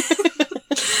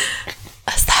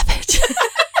 A savage.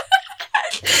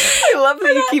 I love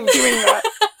that you keep doing that.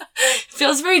 It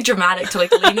feels very dramatic to,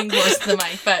 like, leaning close to the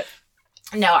mic, but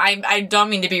no, I don't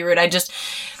mean to be rude.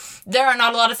 There are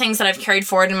not a lot of things that I've carried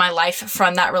forward in my life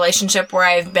from that relationship where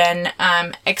I've been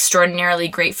extraordinarily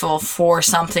grateful for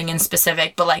something in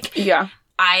specific. But, like, yeah,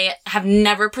 I have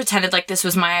never pretended like this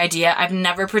was my idea. I've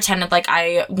never pretended like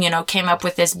I, came up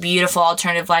with this beautiful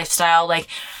alternative lifestyle. Like,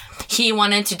 he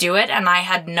wanted to do it, and I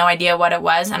had no idea what it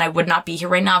was, and I would not be here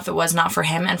right now if it was not for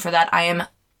him. And for that, I am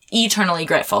eternally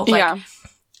grateful. Like, yeah.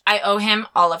 I owe him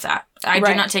all of that. I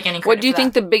do not take any credit. What do you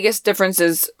think the biggest difference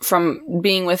is from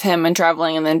being with him and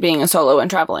traveling and then being a solo and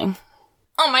traveling?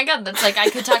 Oh my God, that's like, I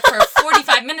could talk for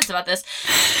 45 minutes about this.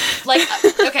 Like,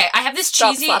 okay, I have this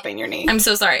cheesy... Stop slapping your knee. I'm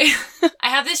so sorry. I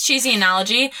have this cheesy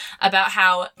analogy about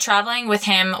how traveling with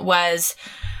him was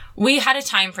we had a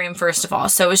time frame, first of all.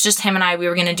 So it was just him and I. We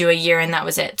were going to do a year and that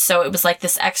was it. So it was like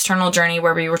this external journey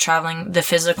where we were traveling the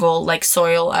physical, like,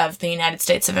 soil of the United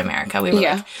States of America. We were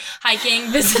like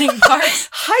hiking, visiting parks.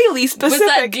 Highly specific.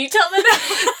 Was that detailed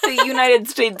enough? The United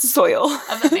States soil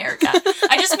of America.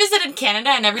 I just visited Canada,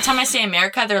 and every time I say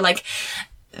America, they're like,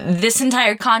 this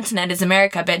entire continent is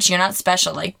America, bitch. You're not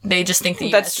special. Like, they just think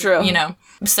that that's true. You know.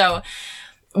 So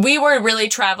we were really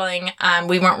traveling.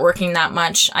 We weren't working that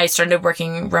much. I started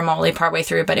working remotely partway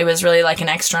through, but it was really like an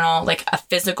external, like a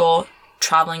physical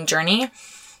traveling journey.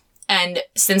 And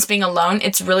since being alone,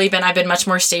 it's really been, I've been much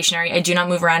more stationary. I do not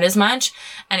move around as much.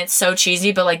 And it's so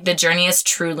cheesy, but like the journey is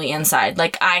truly inside.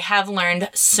 Like, I have learned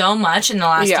so much in the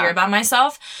last year about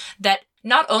myself that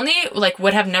not only like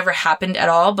would have never happened at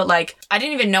all, but like I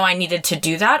didn't even know I needed to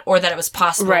do that or that it was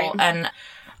possible. Right. And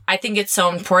I think it's so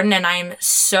important, and I'm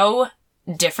so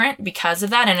different because of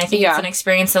that. And I think it's an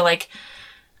experience that, like,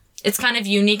 it's kind of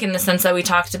unique in the sense that we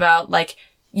talked about, like,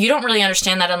 you don't really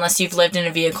understand that unless you've lived in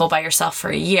a vehicle by yourself for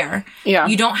a year. Yeah.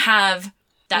 You don't have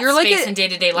that space in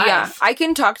day-to-day life. Yeah. I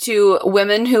can talk to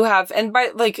women who have, and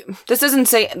by, like, this doesn't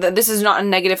say that this is not a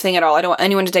negative thing at all. I don't want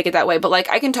anyone to take it that way. But, like,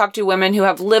 I can talk to women who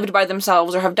have lived by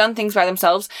themselves or have done things by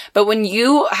themselves. But when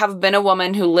you have been a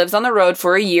woman who lives on the road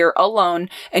for a year alone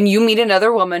and you meet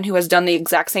another woman who has done the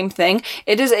exact same thing,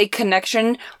 it is a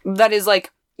connection that is,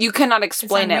 like, you cannot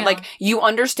explain it. Like, you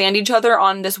understand each other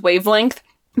on this wavelength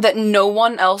that no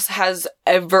one else has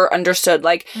ever understood.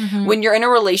 Like, when you're in a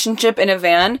relationship in a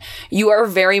van, you are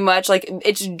very much, like,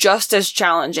 it's just as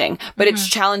challenging, but it's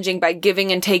challenging by giving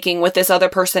and taking with this other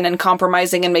person and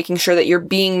compromising and making sure that you're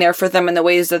being there for them in the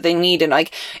ways that they need. And,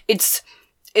 like, it's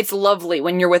lovely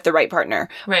when you're with the right partner.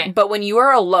 Right. But when you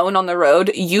are alone on the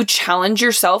road, you challenge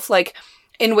yourself, like,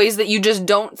 in ways that you just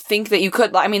don't think that you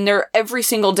could. I mean, every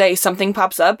single day something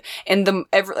pops up, and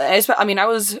I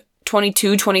was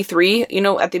 22, 23, you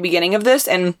know, at the beginning of this.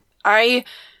 And I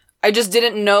just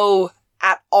didn't know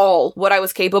at all what I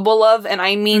was capable of. And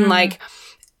I mean, like,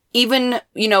 even,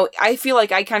 you know, I feel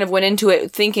like I kind of went into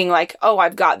it thinking like, oh,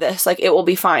 I've got this, like, it will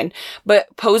be fine. But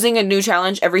posing a new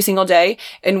challenge every single day,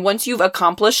 and once you've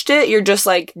accomplished it, you're just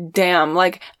like, damn,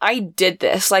 like, I did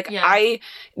this. Like,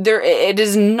 it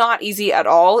is not easy at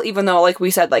all, even though, like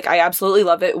we said, like, I absolutely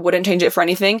love it, wouldn't change it for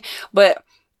anything. But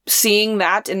seeing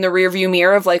that in the rearview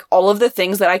mirror of, like, all of the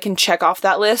things that I can check off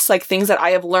that list, like, things that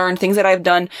I have learned, things that I've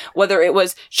done, whether it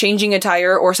was changing a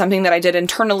tire or something that I did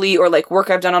internally, or, like, work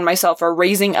I've done on myself or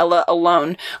raising Ella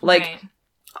alone, like,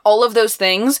 all of those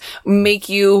things make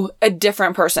you a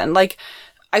different person. Like,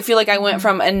 I feel like I went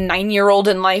from a 9-year-old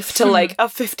in life to, like, a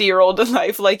 50-year-old in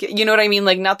life. Like, you know what I mean?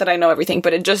 Like, not that I know everything,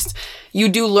 but you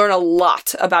do learn a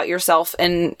lot about yourself.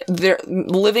 And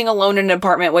living alone in an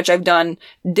apartment, which I've done,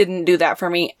 didn't do that for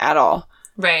me at all.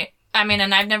 Right. I mean,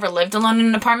 and I've never lived alone in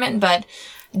an apartment, but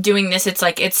doing this, it's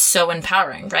like, it's so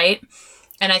empowering, right?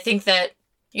 And I think that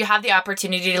you have the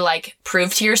opportunity to, like,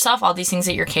 prove to yourself all these things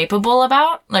that you're capable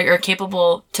about, like, or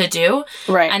capable to do.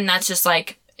 Right. And that's just,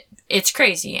 like, it's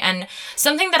crazy. And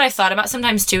something that I thought about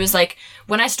sometimes too is, like,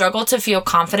 when I struggle to feel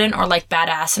confident or, like,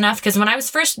 badass enough, because when I was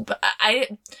first,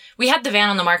 we had the van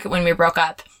on the market when we broke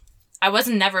up. I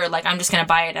wasn't never like, I'm just going to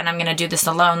buy it and I'm going to do this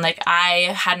alone. Like,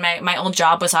 I had my old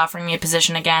job was offering me a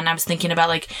position again. I was thinking about,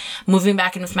 like, moving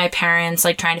back in with my parents,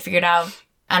 like, trying to figure it out.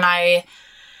 And I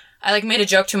like made a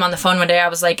joke to him on the phone one day. I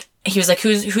was like, he was like,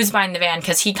 who's buying the van?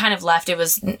 Cause he kind of left. It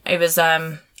was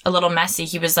a little messy.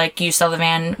 He was like, you sell the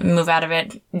van, move out of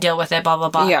it, deal with it, blah, blah,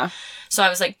 blah. Yeah. So I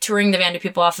was, like, touring the van to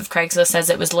people off of Craigslist as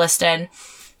it was listed.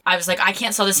 I was like, I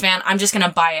can't sell this van. I'm just going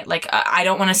to buy it. Like, I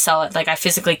don't want to sell it. Like, I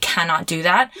physically cannot do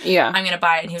that. Yeah. I'm going to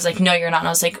buy it. And he was like, no, you're not. And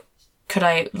I was like, could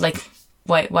I, like,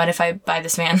 what if I buy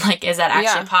this van? Like, is that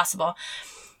actually possible?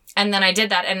 And then I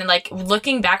did that. And, like,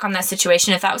 looking back on that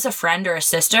situation, if that was a friend or a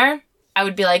sister, I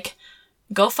would be like,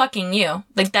 go fucking you.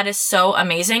 Like, that is so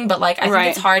amazing. But, like, I think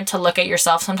it's hard to look at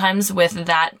yourself sometimes with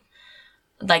that,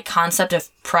 like, concept of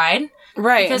pride.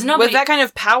 Right. Because with that kind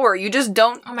of power, you just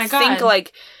don't think,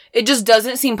 like, it just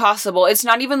doesn't seem possible. It's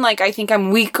not even like, I think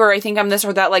I'm weak or I think I'm this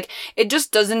or that. Like, it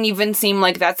just doesn't even seem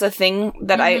like that's a thing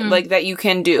that that you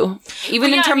can do.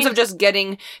 Even in terms of just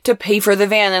getting to pay for the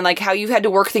van and, like, how you've had to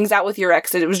work things out with your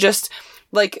ex. It was just,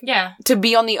 like, to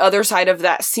be on the other side of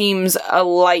that seems a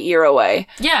light year away.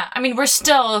 Yeah. I mean, we're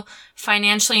still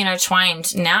financially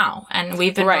intertwined now, and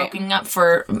we've been broken up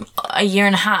for a year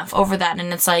and a half over that.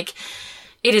 And it's like,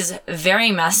 it is very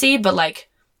messy, but, like,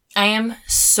 I am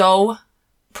so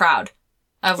proud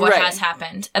of what has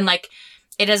happened. And, like,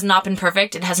 it has not been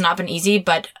perfect. It has not been easy,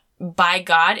 but by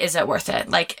God, is it worth it?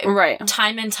 Like,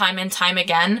 time and time and time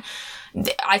again,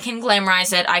 I can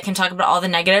glamorize it. I can talk about all the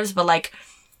negatives, but, like,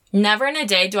 Never in a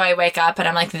day do I wake up and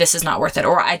I'm like, this is not worth it,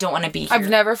 or I don't want to be here. I've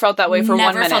never felt that way for 1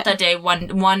 minute. Never felt that day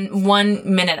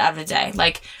one minute out of the day.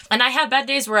 Like, and I have bad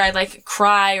days where I like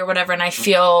cry or whatever and I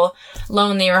feel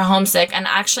lonely or homesick. And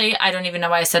actually, I don't even know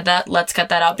why I said that. Let's cut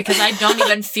that out because I don't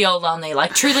even feel lonely.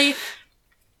 Like, truly,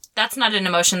 that's not an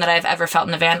emotion that I've ever felt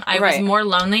in a van. I was more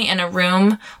lonely in a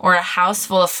room or a house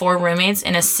full of 4 roommates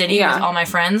in a city with all my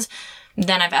friends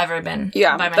than I've ever been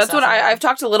by myself. That's what I've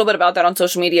talked a little bit about that on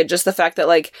social media, just the fact that,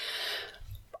 like,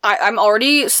 I'm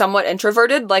already somewhat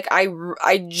introverted. Like,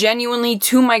 I genuinely,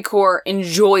 to my core,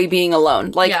 enjoy being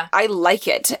alone. Like, I like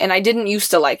it, and I didn't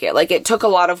used to like it. Like, it took a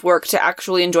lot of work to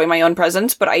actually enjoy my own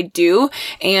presence, but I do,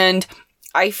 and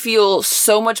I feel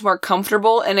so much more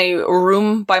comfortable in a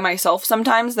room by myself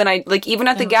sometimes than I, like, even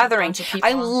at the gathering.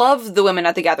 I love the women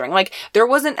at the gathering. Like, there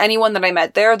wasn't anyone that I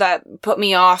met there that put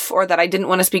me off or that I didn't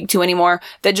want to speak to anymore.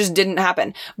 That just didn't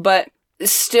happen. But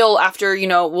still, after, you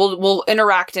know, we'll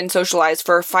interact and socialize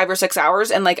for 5 or 6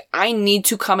 hours, and, like, I need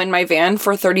to come in my van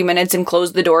for 30 minutes and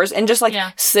close the doors and just, like,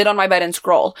 sit on my bed and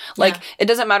scroll. Like, it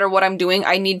doesn't matter what I'm doing.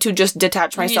 I need to just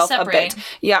detach myself a bit.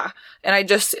 Yeah. And I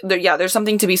just, there's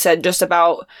something to be said just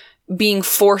about being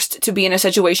forced to be in a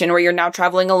situation where you're now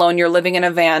traveling alone, you're living in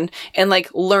a van, and, like,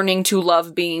 learning to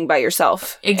love being by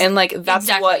yourself. And, like, that's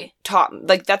what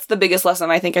that's the biggest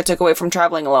lesson I think I took away from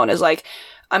traveling alone is, like,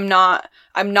 I'm not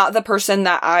the person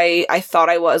that I thought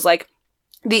I was. Like,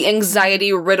 the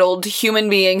anxiety-riddled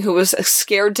human being who was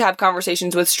scared to have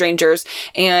conversations with strangers.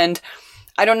 And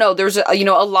I don't know, there's a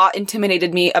lot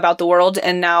intimidated me about the world,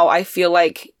 and now I feel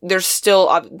like there's still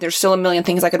a million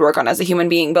things I could work on as a human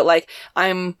being, but, like,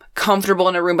 I'm comfortable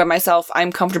in a room by myself.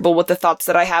 I'm comfortable with the thoughts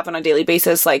that I have on a daily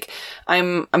basis. Like,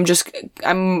 I'm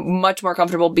much more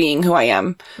comfortable being who I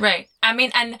am. Right. I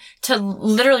mean, and to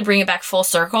literally bring it back full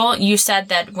circle, you said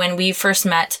that when we first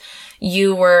met,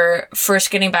 you were first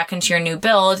getting back into your new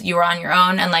build, you were on your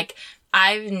own, and, like,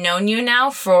 I've known you now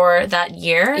for that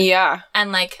year. Yeah.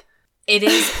 And, like, it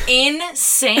is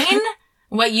insane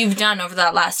what you've done over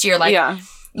that last year. Like,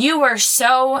 you were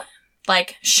so,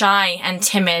 like, shy and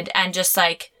timid and just,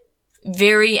 like,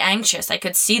 very anxious. I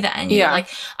could see that in you. Yeah. Like,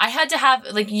 I had to have,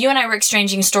 like, you and I were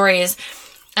exchanging stories,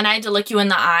 and I had to look you in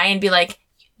the eye and be like,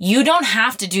 you don't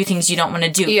have to do things you don't want to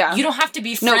do. Yeah. You don't have to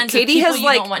be friends with people you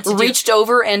don't want to do. Katie has, like, reached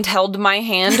over and held my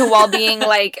hand while being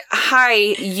like, hi,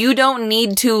 you don't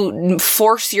need to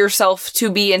force yourself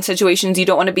to be in situations you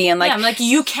don't want to be in. Like, I'm like,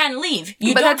 you can leave.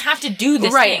 You don't have to do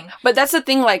this thing. But that's the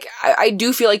thing, like, I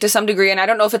do feel like to some degree, and I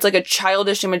don't know if it's, like, a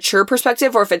childish, immature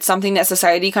perspective or if it's something that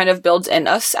society kind of builds in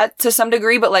us to some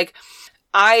degree, but, like,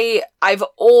 I've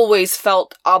always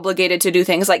felt obligated to do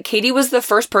things. Like, Katie was the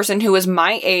first person who was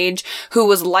my age, who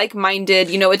was like-minded.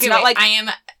 You know, it's not like... I am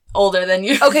older than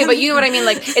you. Okay, but you know what I mean?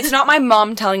 Like, it's not my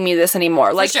mom telling me this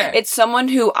anymore. Like, it's someone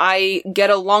who I get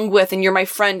along with, and you're my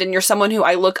friend, and you're someone who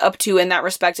I look up to in that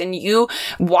respect. And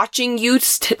watching you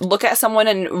look at someone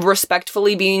and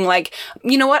respectfully being like,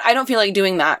 you know what? I don't feel like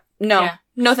doing that. No. Yeah.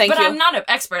 No, thank you. But I'm not an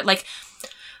expert. Like,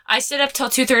 I stayed up till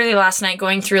 2:30 last night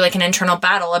going through, like, an internal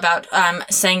battle about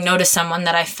saying no to someone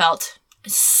that I felt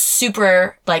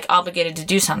super, like, obligated to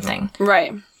do something.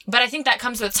 Right. But I think that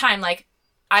comes with time. Like,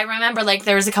 I remember, like,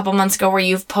 there was a couple months ago where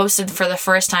you've posted for the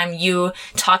first time you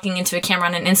talking into a camera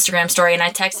on an Instagram story, and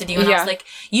I texted you, and I was like,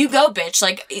 you go, bitch.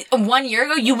 Like, 1 year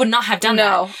ago, you would not have done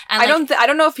that. And, like, I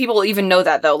don't know if people even know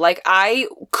that, though. Like, I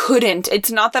couldn't.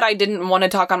 It's not that I didn't want to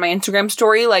talk on my Instagram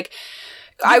story. Like,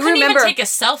 I remember even take a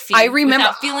selfie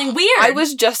without feeling weird. I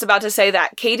was just about to say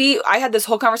that. Katie, I had this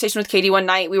whole conversation with Katie one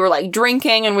night. We were, like,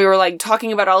 drinking, and we were, like,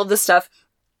 talking about all of this stuff.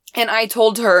 And I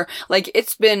told her, like,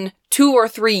 it's been 2 or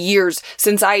 3 years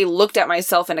since I looked at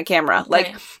myself in a camera.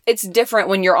 Like, it's different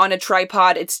when you're on a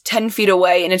tripod, it's 10 feet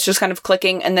away, and it's just kind of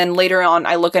clicking, and then later on,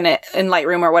 I look in it in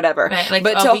Lightroom or whatever. Right, like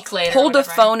but a week later, hold a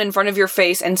phone in front of your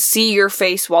face and see your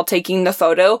face while taking the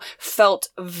photo felt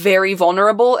very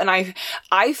vulnerable, and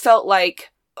I felt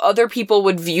like other people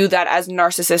would view that as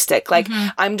narcissistic. Like,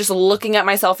 I'm just looking at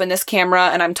myself in this camera,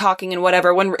 and I'm talking and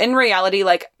whatever, when in reality,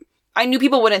 like, I knew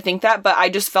people wouldn't think that, but I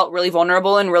just felt really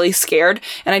vulnerable and really scared,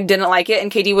 and I didn't like it.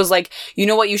 And Katie was like, you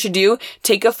know what you should do?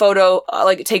 Take a photo,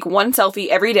 like, take one selfie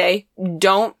every day.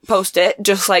 Don't post it.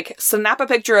 Just, like, snap a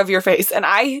picture of your face. And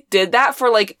I did that for,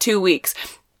 like, 2 weeks.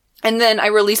 And then I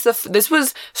released this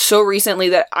was so recently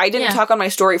that I didn't talk on my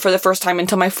story for the first time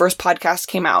until my first podcast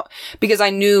came out, because I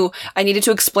knew I needed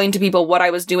to explain to people what I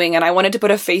was doing, and I wanted to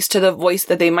put a face to the voice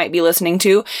that they might be listening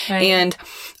to. Right. And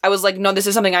I was like, no, this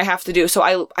is something I have to do. So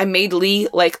I made Lee,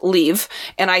 like, leave,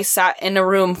 and I sat in a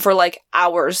room for, like,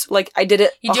 hours. Like, I did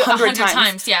it 100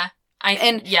 times. Yeah.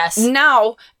 Yes.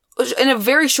 Now, in a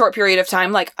very short period of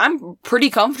time, like, I'm pretty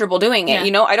comfortable doing it,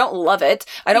 you know? I don't love it.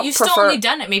 I don't You've prefer... still only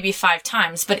done it maybe 5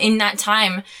 times, but in that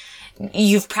time,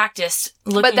 you've practiced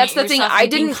looking But that's at the thing, yourself I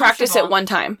and being didn't practice it comfortable. one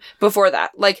time before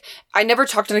that. Like, I never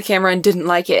talked on the camera and didn't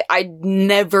like it. I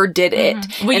never did it.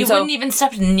 Well, and you wouldn't even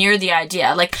step near the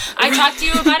idea. Like, I talked to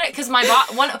you about it because my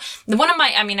boss, one of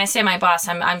my, I mean, I say my boss,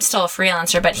 I'm still a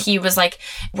freelancer, but he was like,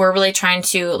 we're really trying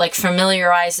to like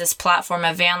familiarize this platform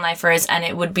of van lifers, and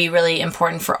it would be really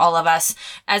important for all of us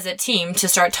as a team to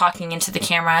start talking into the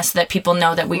camera so that people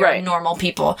know that we are normal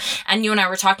people. And you and I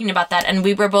were talking about that, and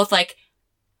we were both like,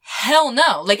 hell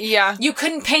no. Like, you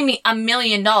couldn't pay me $1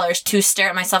 million to stare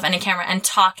at myself in a camera and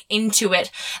talk into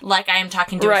it like I am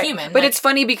talking to a human. But like, it's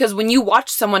funny because when you watch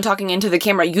someone talking into the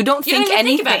camera, you don't think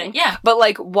anything. Think about it. But,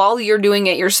 like, while you're doing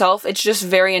it yourself, it's just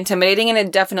very intimidating, and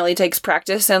it definitely takes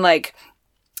practice, and, like,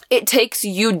 it takes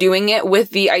you doing it with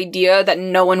the idea that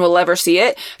no one will ever see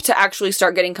it to actually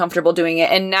start getting comfortable doing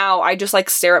it. And now I just like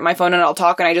stare at my phone and I'll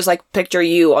talk, and I just like picture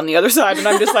you on the other side, and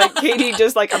I'm just like, Katie,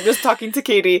 just like, I'm just talking to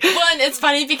Katie. Well, and it's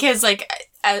funny because like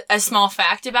a small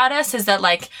fact about us is that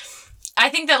like, I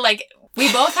think that like,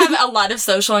 we both have a lot of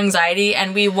social anxiety,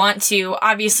 and we want to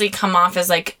obviously come off as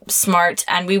like smart,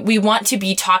 and we want to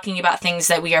be talking about things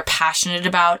that we are passionate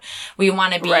about. We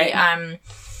want to be,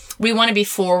 we want to be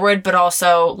forward, but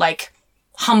also like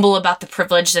humble about the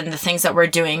privilege and the things that we're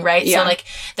doing, right? So like,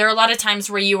 there are a lot of times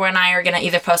where you and I are going to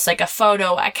either post like a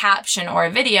photo, a caption, or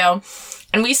a video,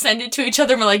 and we send it to each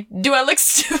other and we're like, do I look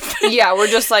stupid? Yeah, we're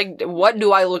just like, what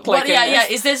do I look like in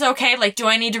this? Is this okay? Like, do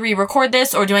I need to re-record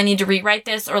this, or do I need to rewrite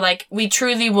this? Or like, we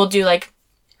truly will do like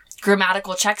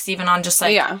grammatical checks even on just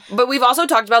like... Yeah, but we've also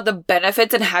talked about the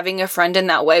benefits in having a friend in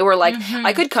that way, where like,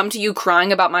 I could come to you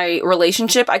crying about my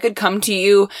relationship. I could come to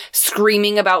you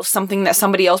screaming about something that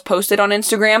somebody else posted on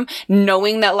Instagram,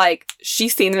 knowing that like,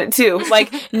 she's seen it too.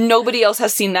 Like, nobody else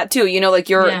has seen that too. You know, like,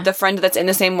 you're the friend that's in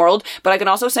the same world. But I can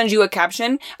also send you a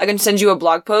caption. I can send you a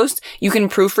blog post. You can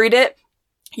proofread it.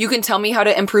 You can tell me how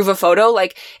to improve a photo,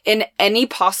 like, in any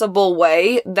possible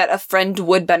way that a friend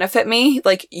would benefit me.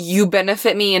 Like, you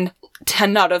benefit me in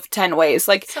 10 out of 10 ways.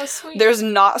 Like, so sweet. There's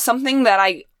not something that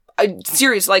I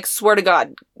serious, like, swear to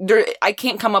God, I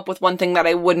can't come up with one thing that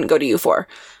I wouldn't go to you for.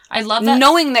 I love that.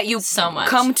 Knowing that you so much.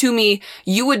 Come to me,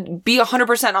 you would be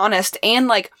 100% honest and,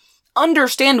 like,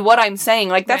 understand what I'm saying.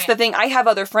 Like, that's the thing. I have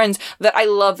other friends that I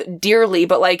love dearly,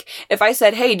 but, like, if I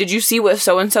said, hey, did you see what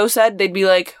so-and-so said? They'd be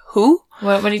like, who?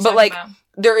 What are you talking about?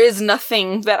 There is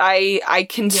nothing that I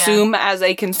consume as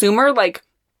a consumer, like,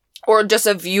 or just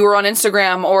a viewer on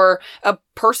Instagram or a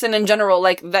person in general,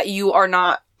 like, that you are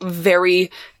not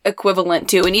very equivalent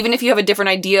to. And even if you have a different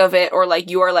idea of it, or like,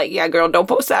 you are like, yeah, girl, don't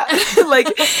post that.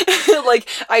 like,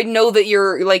 I know that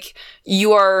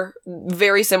you are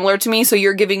very similar to me. So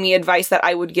you're giving me advice that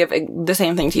I would give the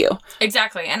same thing to you.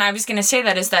 Exactly. And I was going to say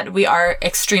that is that we are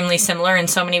extremely similar in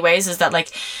so many ways, is that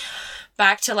like,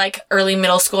 back to like early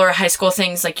middle school or high school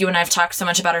things, like you and I have talked so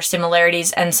much about our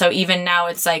similarities. And so even now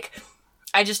it's like,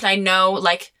 I know,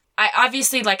 like, I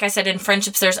obviously, like I said, in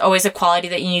friendships, there's always a quality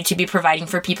that you need to be providing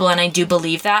for people. And I do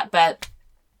believe that, but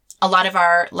a lot of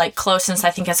our like closeness,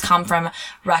 I think, has come from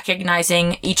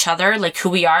recognizing each other, like who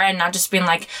we are, and not just being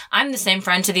like, I'm the same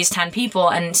friend to these 10 people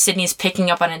and Sydney's picking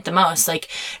up on it the most. Like,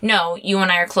 no, you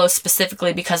and I are close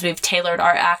specifically because we've tailored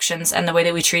our actions and the way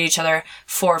that we treat each other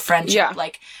for friendship. Yeah.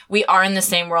 Like, we are in the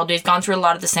same world. We've gone through a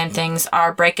lot of the same things.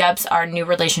 Our breakups, our new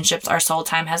relationships, our soul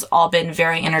time has all been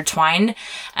very intertwined.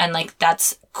 And like,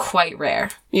 that's quite rare.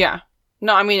 Yeah.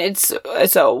 No, I mean, it's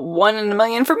a 1 in a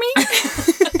million for me.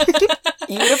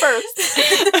 You the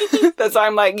first. That's why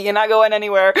I'm like, you're not going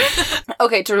anywhere.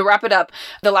 Okay, to wrap it up,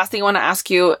 the last thing I want to ask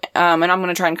you, and I'm going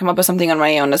to try and come up with something on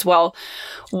my own as well,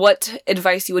 what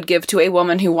advice you would give to a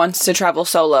woman who wants to travel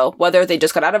solo, whether they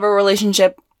just got out of a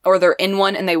relationship, or they're in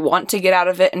one and they want to get out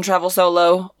of it and travel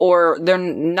solo, or they're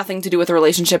nothing to do with a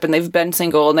relationship and they've been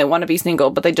single and they want to be single,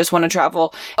 but they just want to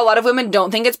travel. A lot of women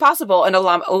don't think it's possible, and a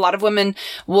lot of women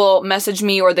will message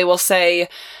me, or they will say,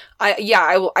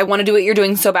 I want to do what you're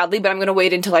doing so badly, but I'm going to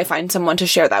wait until I find someone to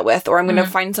share that with, or I'm going to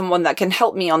find someone that can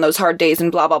help me on those hard days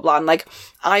and blah, blah, blah. And like,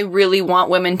 I really want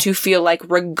women to feel like,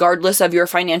 regardless of your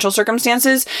financial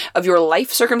circumstances, of your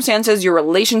life circumstances, your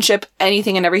relationship,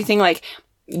 anything and everything, like,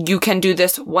 you can do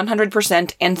this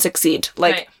 100% and succeed.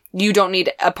 Like, you don't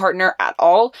need a partner at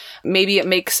all. Maybe it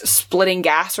makes splitting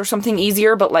gas or something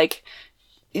easier, but like,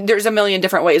 there's a million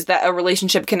different ways that a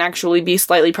relationship can actually be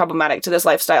slightly problematic to this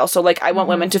lifestyle. So like, I want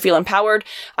women to feel empowered.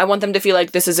 I want them to feel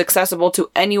like this is accessible to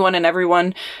anyone and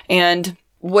everyone. And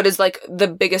what is like the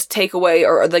biggest takeaway,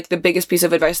 or like the biggest piece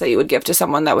of advice that you would give to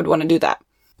someone that would want to do that?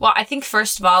 Well, I think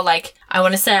first of all, like, I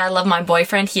want to say I love my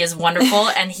boyfriend. He is wonderful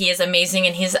and he is amazing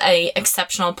and he's a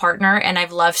exceptional partner and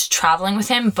I've loved traveling with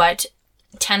him. But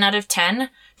 10 out of 10,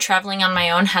 traveling on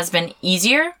my own has been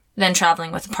easier than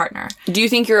traveling with a partner. Do you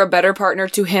think you're a better partner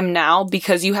to him now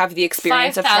because you have the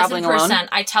experience of traveling alone? 5,000%.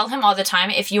 I tell him all the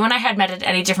time, if you and I had met at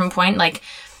any different point, like,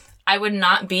 I would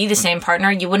not be the same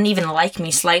partner. You wouldn't even like me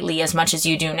slightly as much as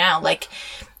you do now. Like,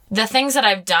 the things that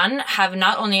I've done have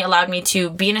not only allowed me to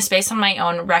be in a space on my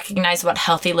own, recognize what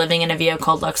healthy living in a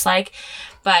vehicle looks like,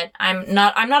 but I'm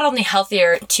not only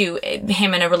healthier to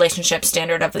him in a relationship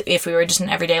standard of if we were just in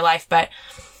everyday life, but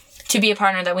to be a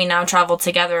partner that we now travel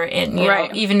together in, you know,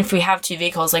 even if we have 2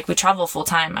 vehicles, like we travel full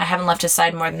time. I haven't left his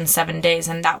side more than 7 days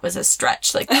and that was a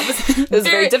stretch. Like that was, it was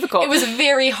very difficult. It was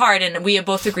very hard and we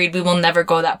both agreed we will never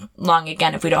go that long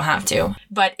again if we don't have to.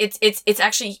 But it's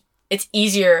actually, it's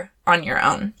easier on your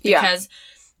own because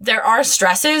there are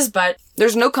stresses, but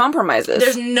there's no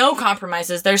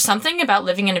compromises. There's something about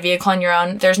living in a vehicle on your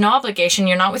own. There's no obligation.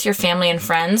 You're not with your family and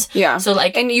friends. Yeah. So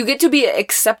like, and you get to be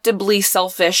acceptably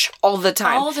selfish all the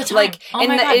time. All the time. Like,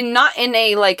 and not in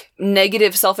a like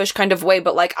negative, selfish kind of way,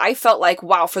 but like I felt like,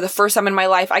 wow, for the first time in my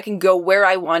life, I can go where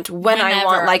I want, whenever I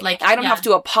want. Like I don't have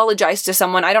to apologize to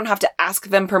someone. I don't have to ask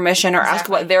them permission or ask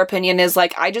what their opinion is.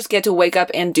 Like I just get to wake up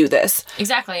and do this.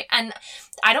 Exactly. And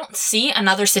I don't see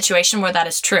another situation where that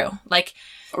is true. Like,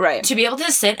 to be able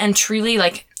to sit and truly,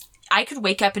 like, I could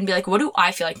wake up and be like, what do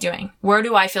I feel like doing? Where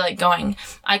do I feel like going?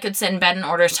 I could sit in bed and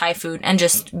order Thai food and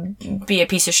just be a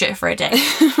piece of shit for a day.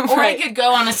 Or I could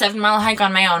go on a 7-mile hike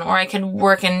on my own. Or I could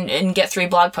work and get 3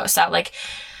 blog posts out. Like,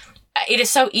 it is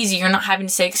so easy. You're not having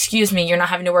to say, excuse me. You're not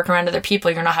having to work around other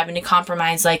people. You're not having to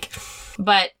compromise. Like,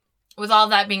 but with all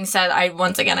that being said, I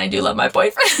do love my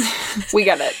boyfriend. We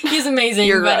get it. He's amazing.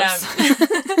 You're gross.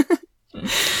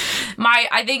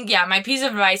 My piece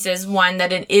of advice is one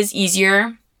that it is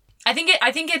easier. I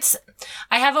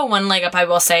have a one leg up, I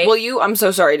will say. Well, I'm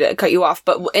so sorry to cut you off,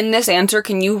 but in this answer,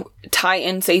 can you tie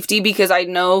in safety? Because I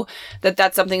know that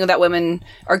that's something that women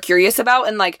are curious about.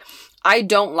 And like, I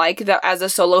don't like that as a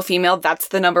solo female, that's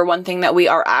the number one thing that we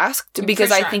are asked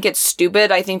because I think it's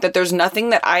stupid. I think that there's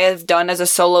nothing that I have done as a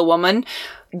solo woman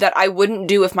that I wouldn't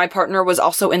do if my partner was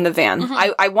also in the van.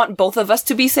 Mm-hmm. I want both of us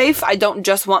to be safe. I don't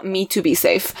just want me to be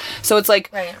safe. So it's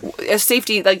like a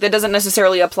safety, like that doesn't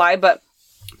necessarily apply, but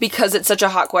because it's such a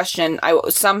hot question, I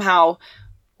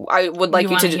would like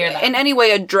you to in any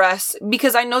way address,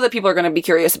 because I know that people are going to be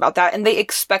curious about that and they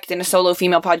expect in a solo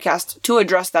female podcast to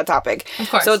address that topic. Of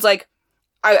course. So it's like,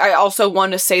 I also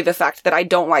want to say the fact that I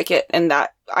don't like it and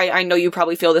that I know you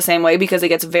probably feel the same way because it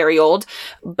gets very old,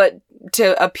 but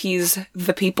to appease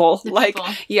the people,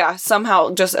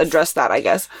 somehow just address that, I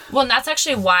guess. Well, and that's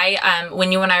actually why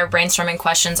when you and I were brainstorming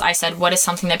questions, I said, what is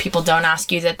something that people don't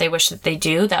ask you that they wish that they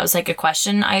do? That was like a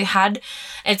question I had.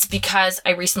 It's because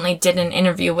I recently did an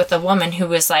interview with a woman who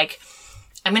was like,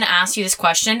 I'm going to ask you this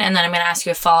question and then I'm going to ask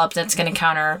you a follow-up that's going to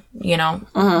counter,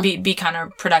 be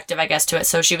counterproductive, I guess, to it.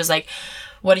 So she was like,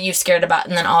 what are you scared about?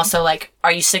 And then also like,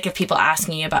 are you sick of people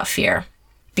asking you about fear?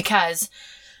 Because,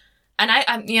 and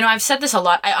I've said this a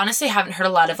lot. I honestly haven't heard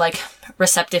a lot of like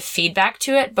receptive feedback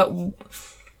to it, but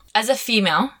as a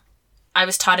female, I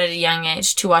was taught at a young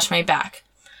age to watch my back,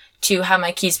 to have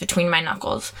my keys between my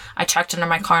knuckles. I checked under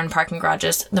my car in parking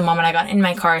garages. The moment I got in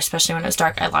my car, especially when it was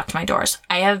dark, I locked my doors.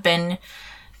 I have been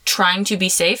trying to be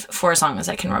safe for as long as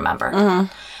I can remember.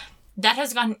 Mm-hmm. That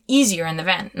has gotten easier in the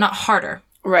van, not harder.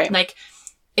 Right. Like,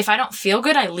 if I don't feel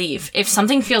good, I leave. If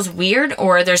something feels weird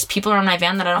or there's people around my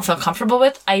van that I don't feel comfortable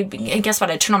with, guess what?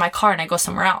 I turn on my car and I go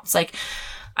somewhere else. Like,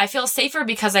 I feel safer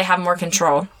because I have more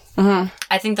control. Mm-hmm.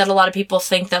 I think that a lot of people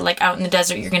think that, like, out in the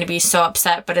desert, you're going to be so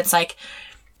upset. But it's like,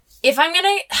 if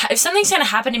something's going to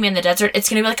happen to me in the desert, it's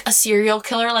going to be like a serial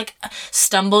killer, like,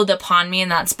 stumbled upon me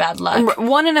and that's bad luck.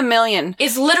 1 in a million.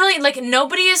 It's literally, like,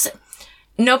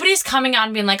 Nobody's coming out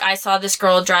and being like, I saw this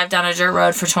girl drive down a dirt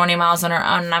road for 20 miles on her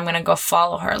own and I'm going to go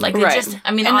follow her. Like,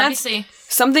 obviously.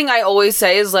 Something I always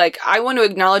say is like, I want to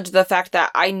acknowledge the fact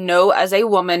that I know as a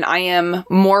woman, I am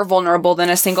more vulnerable than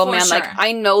a single man. Sure. Like,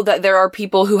 I know that there are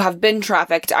people who have been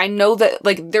trafficked. I know that,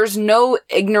 like, there's no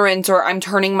ignorance or I'm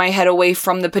turning my head away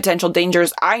from the potential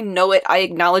dangers. I know it. I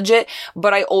acknowledge it.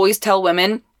 But I always tell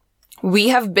women, we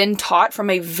have been taught from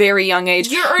a very young age.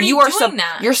 You're already doing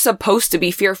that. You're supposed to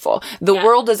be fearful. The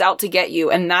world is out to get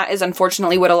you. And that is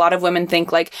unfortunately what a lot of women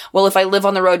think. Like, well, if I live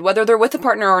on the road, whether they're with a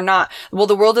partner or not, well,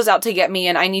 the world is out to get me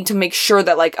and I need to make sure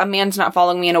that, like, a man's not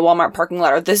following me in a Walmart parking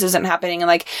lot or this isn't happening. And,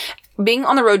 like, being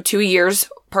on the road 2 years,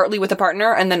 partly with a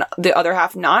partner and then the other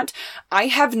half not, I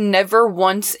have never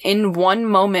once in one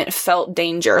moment felt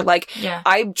danger. Like,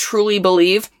 I truly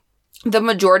believe the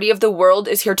majority of the world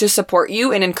is here to support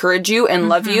you and encourage you and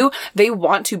love you. They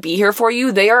want to be here for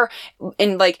you. They are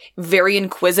very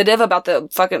inquisitive about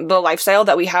the lifestyle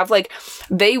that we have. Like,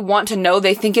 they want to know.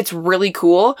 They think it's really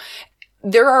cool.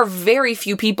 There are very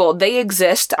few people. They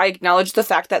exist. I acknowledge the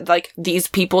fact that, like, these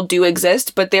people do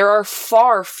exist, but there are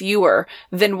far fewer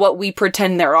than what we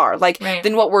pretend there are. Like,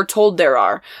 than what we're told there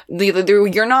are.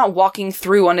 You're not walking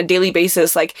through on a daily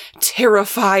basis, like,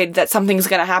 terrified that something's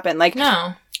gonna happen. Like,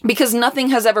 no. Because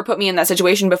nothing has ever put me in that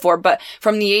situation before, but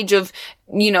from the age of,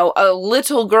 a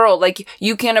little girl, like,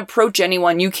 you can't approach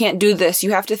anyone, you can't do this, you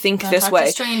have to think this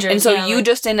way. And so you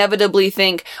just inevitably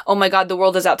think, oh my God, the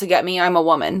world is out to get me, I'm a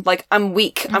woman. Like, I'm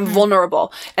weak, I'm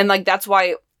vulnerable. And, like, that's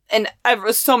why, and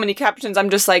I've so many captions, I'm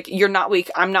just like, you're not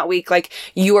weak, I'm not weak. Like,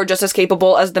 you are just as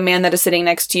capable as the man that is sitting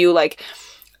next to you. Like,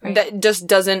 that just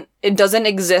doesn't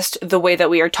exist the way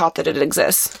that we are taught that it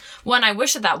exists. Well, and I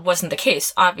wish that wasn't the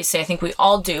case. Obviously, I think we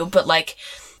all do, but, like,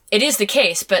 it is the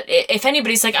case. But if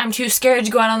anybody's like, I'm too scared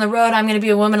to go out on the road, I'm going to be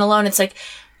a woman alone, it's like,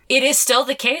 it is still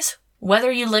the case.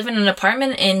 Whether you live in an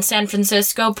apartment in San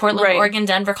Francisco, Portland, Oregon,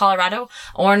 Denver, Colorado,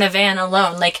 or in a van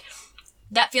alone, like,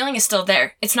 that feeling is still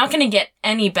there. It's not going to get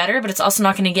any better, but it's also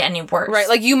not going to get any worse. Right.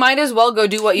 Like, you might as well go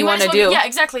do what you want to do. Yeah,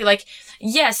 exactly. Like,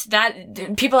 yes,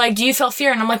 that people are like, do you feel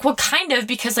fear? And I'm like, well, kind of,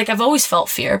 because, like, I've always felt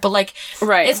fear, but, like,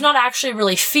 it's not actually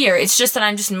really fear. It's just that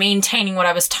I'm just maintaining what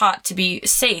I was taught to be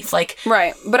safe. Like,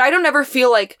 right. But I don't ever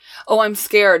feel like, oh, I'm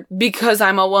scared because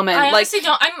I'm a woman. I honestly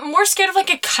don't. I'm more scared of,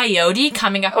 like, a coyote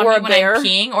coming up on me when I'm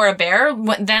peeing, or a bear,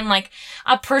 than, like,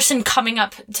 a person coming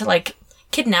up to, like,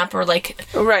 kidnap or, like,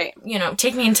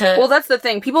 take me into. Well, that's the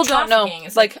thing. People don't know.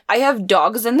 Like, I have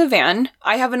dogs in the van.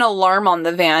 I have an alarm on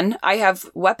the van. I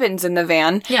have weapons in the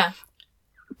van. Yeah.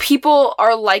 People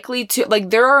are likely to, like,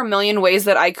 there are a million ways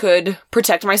that I could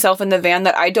protect myself in the van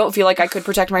that I don't feel like I could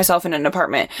protect myself in an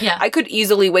apartment. Yeah. I could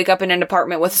easily wake up in an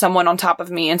apartment with someone on top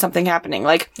of me and something happening.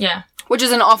 Like, which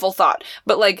is an awful thought.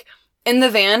 But, like, in the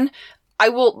van,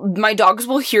 my dogs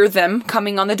will hear them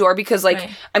coming on the door because, like,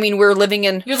 I mean, you're living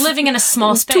in a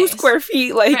small space. 2 square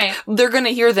feet. Like, they're going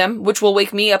to hear them, which will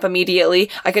wake me up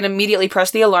immediately. I can immediately press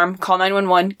the alarm, call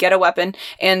 911, get a weapon.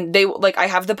 And I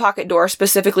have the pocket door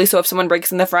specifically. So if someone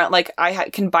breaks in the front, like, I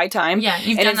can buy time. Yeah.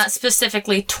 You've done that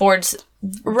specifically towards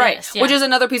this, which is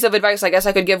another piece of advice I guess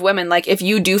I could give women. Like, if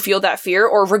you do feel that fear,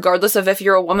 or regardless of if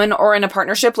you're a woman or in a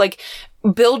partnership, like,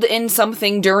 build in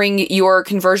something during your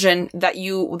conversion that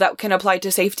can apply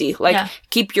to safety. Like,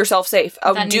 keep yourself safe.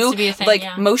 Do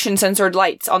motion sensored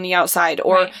lights on the outside,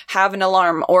 or have an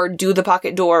alarm, or do the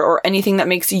pocket door, or anything that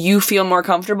makes you feel more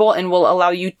comfortable and will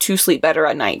allow you to sleep better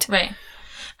at night. Right.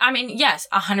 I mean, yes,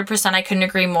 100%. I couldn't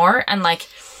agree more. And, like,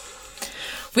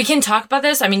 we can talk about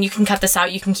this. I mean, you can cut this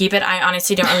out. You can keep it. I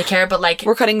honestly don't really care, but, like,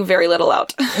 we're cutting very little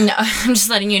out. No, I'm just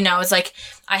letting you know. It's like,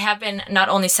 I have been not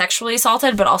only sexually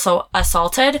assaulted, but also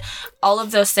assaulted. All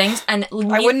of those things. And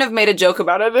I wouldn't have made a joke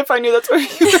about it if I knew that's where you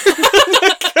were going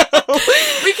to go.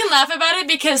 We can laugh about it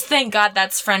because, thank God,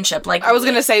 that's friendship. Like, I was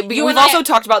going to say, we've also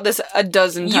talked about this a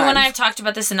dozen times. You and I have talked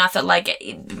about this enough that, like,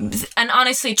 and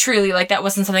honestly, truly, like, that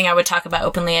wasn't something I would talk about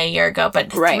openly a year ago,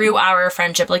 but through our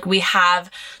friendship, like, we have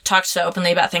talked so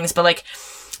openly about things, but, like,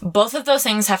 both of those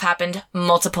things have happened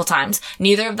multiple times.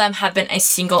 Neither of them have been a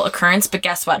single occurrence, but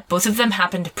guess what? Both of them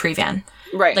happened pre-van.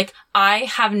 Right. Like, I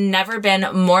have never been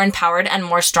more empowered and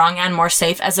more strong and more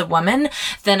safe as a woman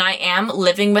than I am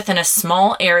living within a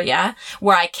small area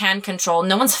where I can control.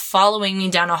 No one's following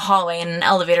me down a hallway in an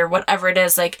elevator, whatever it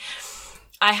is. Like,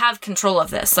 I have control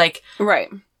of this. Like, right.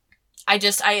 I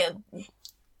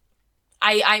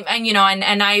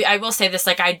will say this,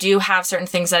 like, I do have certain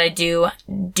things that I do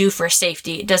for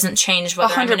safety. It doesn't change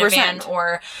whether 100%. I'm in a van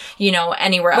or,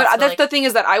 anywhere else. But that's the thing,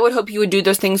 is that I would hope you would do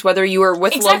those things whether you were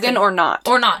with Logan or not.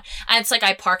 Or not. And it's like,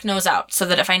 I park nose out so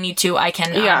that if I need to, I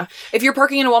can. If you're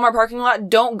parking in a Walmart parking lot,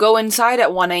 don't go inside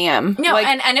at 1 a.m. No, like,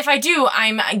 and if I do,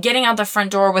 I'm getting out the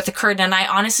front door with the curtain, and I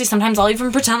honestly, sometimes I'll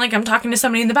even pretend like I'm talking to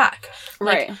somebody in the back.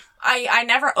 Like, right. I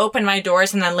never open my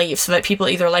doors and then leave so that people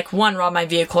either, like, 1, rob my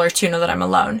vehicle, or 2, know that I'm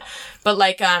alone. But,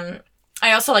 like, I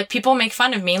also, like, people make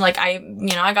fun of me. Like, I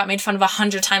got made fun of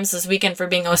 100 times this weekend for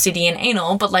being OCD and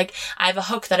anal, but, like, I have a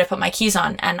hook that I put my keys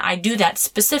on, and I do that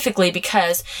specifically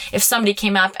because if somebody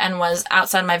came up and was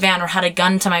outside my van or had a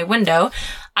gun to my window,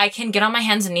 I can get on my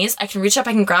hands and knees, I can reach up,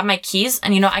 I can grab my keys,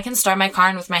 and, I can start my car,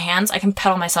 and with my hands, I can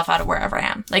pedal myself out of wherever I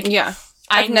am. Like, yeah.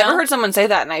 I've never heard someone say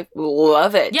that, and I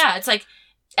love it. Yeah, it's like,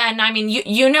 and I mean,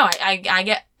 I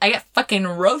get fucking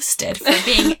roasted for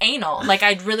being anal. Like,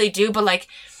 I really do, but, like,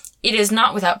 it is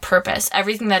not without purpose.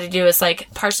 Everything that I do is,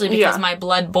 like, partially because my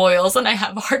blood boils and I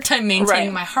have a hard time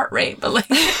maintaining my heart rate, but, like,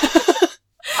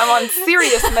 I'm on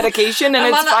serious medication and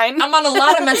it's fine. I'm on a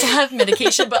lot of mental health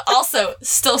medication, but also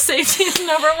still safety is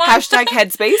number one. Hashtag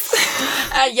headspace.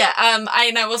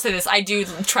 I will say this. I do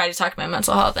try to talk about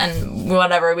mental health and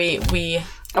whatever we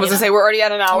I was going to say, we're already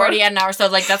at an hour. We're already at an hour, so,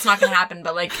 like, that's not going to happen,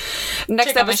 but, like...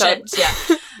 Next episode.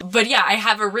 Yeah. But, yeah, I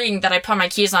have a ring that I put my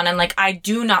keys on, and, like, I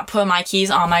do not put my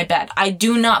keys on my bed. I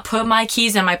do not put my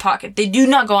keys in my pocket. They do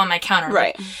not go on my counter.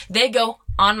 Right. Like, they go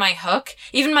on my hook.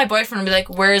 Even my boyfriend would be like,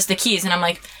 where is the keys? And I'm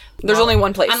like... There's only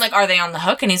one place. I'm like, are they on the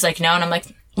hook? And he's like, no. And I'm like,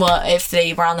 well, if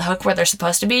they were on the hook where they're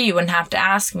supposed to be, you wouldn't have to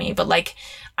ask me. But, like,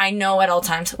 I know at all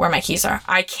times where my keys are.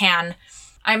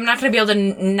 I'm not going to be able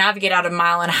to navigate out a 1.5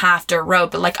 mile dirt road,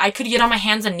 but, like, I could get on my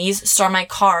hands and knees, start my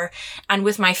car, and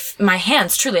with my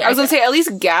hands, truly. I was going to say, at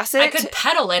least gas it. I could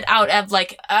pedal it out of,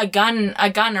 like, a gun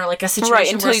or, like, a situation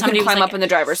right, until where you can climb like, up in the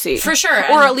driver's seat. For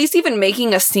sure. Or at least even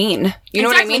making a scene. You know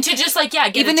what I mean? To just, like,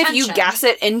 get even attention. if you gas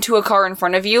it into a car in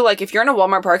front of you, like, if you're in a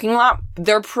Walmart parking lot,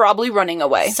 they're probably running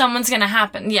away. Something's going to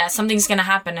happen. Yeah, something's going to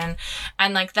happen.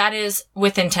 And, like, that is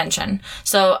with intention.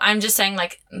 So I'm just saying,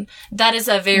 like, that is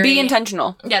a very... Be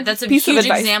intentional. Yeah, that's a huge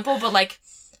example, but, like,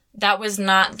 that was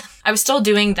not... I was still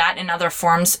doing that in other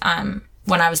forms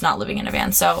when I was not living in a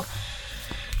van. So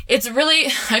it's really...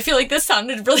 I feel like this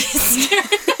sounded really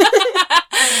scary.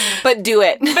 But do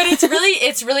it. But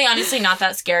it's really honestly not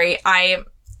that scary. I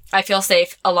feel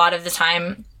safe a lot of the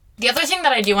time. The other thing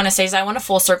that I do want to say is I want to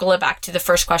full circle it back to the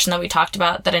first question that we talked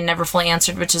about that I never fully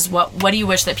answered, which is what do you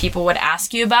wish that people would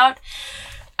ask you about?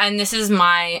 And this is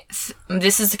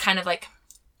kind of like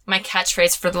my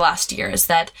catchphrase for the last year, is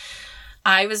that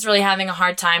I was really having a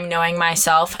hard time knowing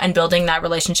myself and building that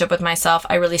relationship with myself.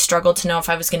 I really struggled to know if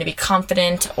I was going to be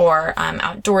confident or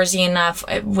outdoorsy enough.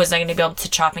 Was I going to be able to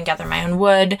chop and gather my own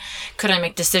wood? Could I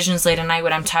make decisions late at night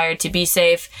when I'm tired to be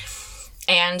safe?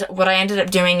 And what I ended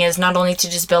up doing is not only to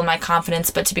just build my confidence,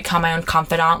 but to become my own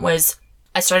confidant was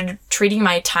I started treating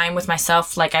my time with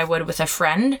myself like I would with a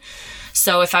friend.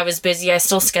 So if I was busy, I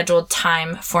still scheduled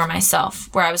time for myself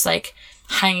where I was like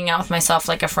hanging out with myself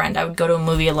like a friend. I would go to a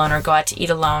movie alone or go out to eat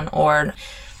alone or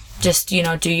just, do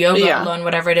yoga alone,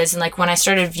 whatever it is. And like when I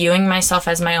started viewing myself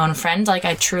as my own friend, like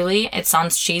it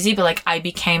sounds cheesy, but like I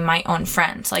became my own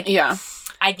friend. Like, yeah.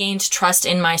 I gained trust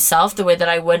in myself the way that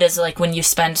I would as like when you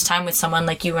spend time with someone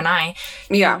like you and I,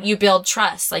 you build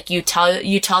trust. Like you tell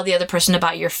the other person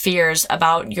about your fears,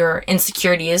 about your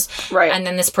insecurities. Right. And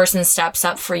then this person steps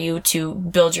up for you to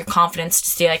build your confidence to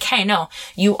say like, hey, no,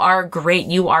 you are great.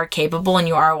 You are capable and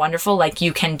you are wonderful. Like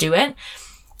you can do it.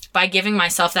 By giving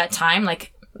myself that time,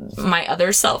 like my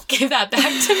other self gave that back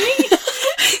to me.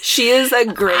 She is a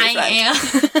great friend. I am.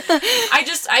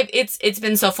 It's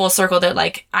been so full circle that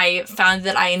like I found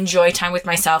that I enjoy time with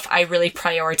myself. I really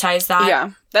prioritize that.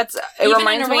 Yeah. Even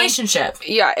in a relationship.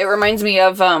 Yeah, it reminds me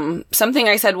of something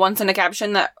I said once in a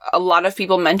caption that a lot of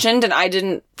people mentioned, and I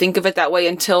didn't think of it that way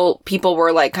until people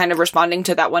were like kind of responding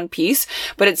to that one piece.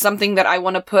 But it's something that I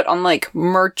want to put on like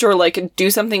merch or like do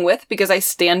something with because I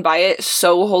stand by it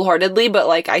so wholeheartedly. But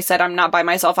like I said, I'm not by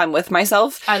myself, I'm with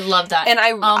myself. I love that. And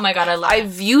oh my God, I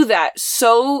view that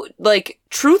so like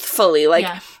truthfully. Like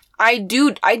I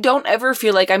don't ever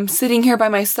feel like I'm sitting here by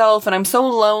myself and I'm so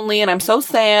lonely and I'm so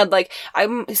sad. Like,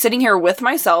 I'm sitting here with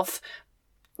myself,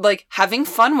 like, having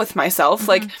fun with myself.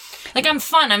 Mm-hmm. Like, I'm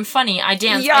fun, I'm funny, I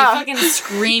dance, I fucking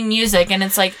scream music, and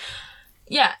it's like,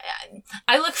 yeah,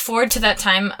 I look forward to that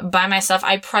time by myself.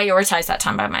 I prioritize that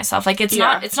time by myself. Like, it's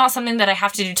not something that I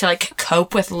have to do to, like,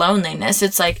 cope with loneliness.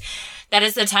 It's like, that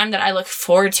is the time that I look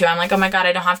forward to. I'm like, oh my God,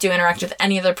 I don't have to interact with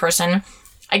any other person.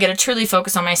 I get to truly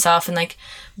focus on myself, and like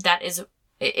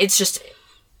it's just,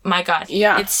 my God,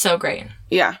 it's so great.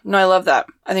 Yeah, no, I love that.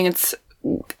 I think it's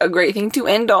a great thing to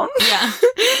end on. Yeah.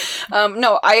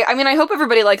 No, I mean, I hope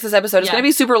everybody likes this episode. It's going to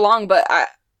be super long, but I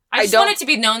just want it to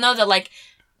be known though that like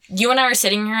you and I are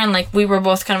sitting here and like we were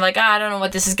both kind of like, I don't know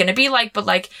what this is going to be like, but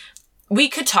like we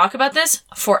could talk about this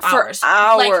for hours.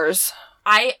 Like,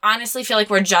 I honestly feel like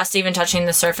we're just even touching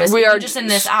the surface. We are just in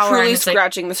this hour. Truly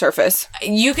scratching the surface.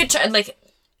 You could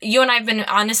you and I have been,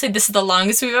 honestly, this is the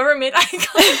longest we've ever made eye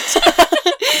contact.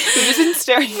 We've just been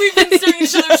staring. We've been staring at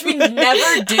each other, which we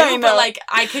never do. But, like,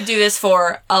 I could do this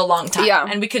for a long time. Yeah.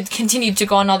 And we could continue to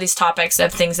go on all these topics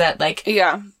of things that, like...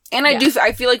 Yeah. And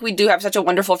I feel like we do have such a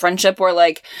wonderful friendship where,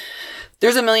 like,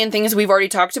 there's a million things we've already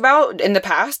talked about in the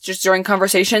past, just during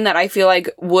conversation, that I feel like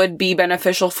would be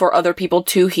beneficial for other people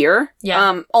to hear.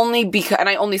 Yeah. Only because, and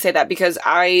I only say that because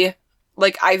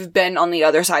I've been on the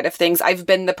other side of things. I've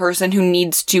been the person who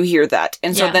needs to hear that.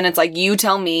 And so then it's like, you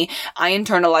tell me, I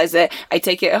internalize it, I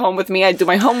take it home with me, I do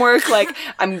my homework, like,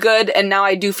 I'm good. And now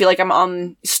I do feel like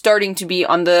I'm starting to be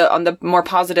on the more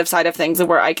positive side of things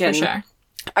where I can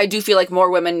I do feel like more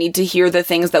women need to hear the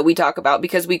things that we talk about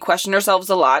because we question ourselves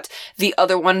a lot. The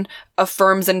other one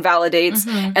affirms and validates.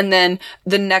 And then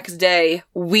the next day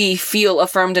we feel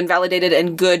affirmed and validated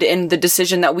and good in the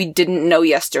decision that we didn't know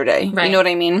yesterday. Right. You know what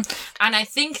I mean? And I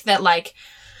think that like,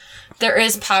 there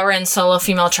is power in solo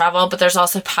female travel, but there's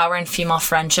also power in female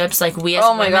friendships. Like we as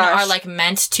women are like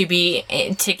meant to be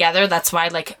together. That's why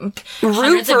like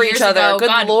root for each other. Ago,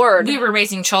 Good Lord. We were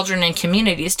raising children in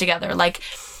communities together. Like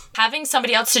having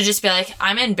somebody else to just be like,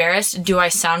 I'm embarrassed. Do I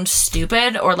sound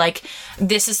stupid? Or like,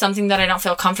 this is something that I don't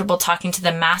feel comfortable talking to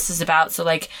the masses about. So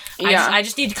like, I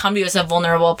just need to come to you as a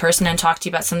vulnerable person and talk to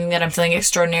you about something that I'm feeling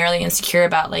extraordinarily insecure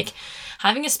about. Like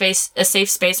having a safe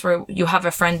space where you have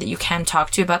a friend that you can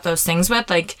talk to about those things with,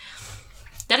 like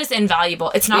that is invaluable.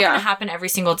 It's not going to happen every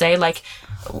single day. Like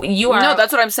you are. No,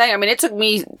 that's what I'm saying. I mean, it took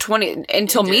me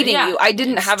until meeting you. I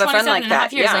didn't have a friend like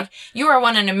that. Years. Like you are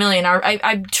 1 in a million.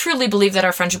 I truly believe that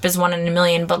our friendship is 1 in a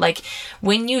million. But like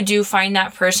when you do find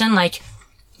that person, like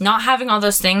not having all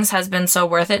those things has been so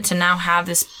worth it to now have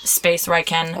this space where I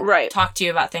can talk to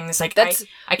you about things. Like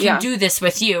I can do this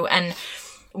with you. And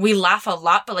we laugh a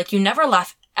lot, but like you never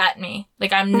laugh at me.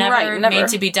 Like I'm never made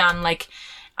to be done. Like,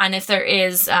 and if there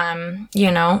is,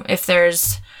 if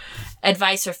there's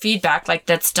advice or feedback, like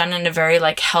that's done in a very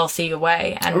like healthy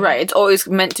way. And it's always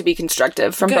meant to be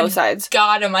constructive from both sides.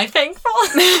 God, am I thankful?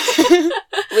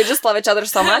 We just love each other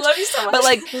so much. I love you so much. But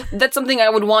like, that's something I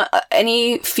would want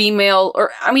any female,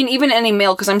 or I mean, even any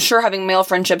male, because I'm sure having male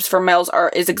friendships for males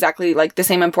is exactly like the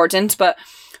same importance, but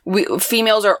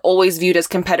females are always viewed as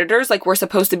competitors. Like we're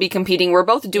supposed to be competing. We're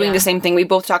both doing the same thing. We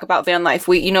both talk about van life.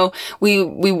 We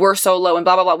were solo and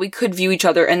blah, blah, blah. We could view each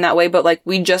other in that way, but like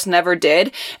we just never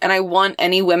did. And I want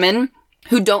any women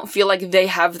who don't feel like they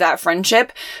have that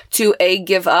friendship to A,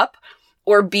 give up,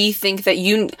 or B, think that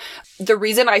the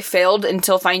reason I failed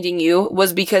until finding you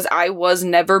was because I was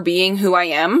never being who I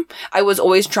am. I was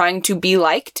always trying to be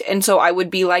liked. And so I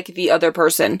would be like the other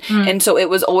person. And so it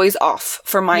was always off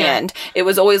from my end. It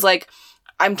was always like,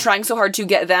 I'm trying so hard to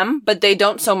get them, but they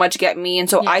don't so much get me. And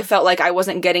so I felt like I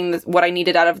wasn't getting what I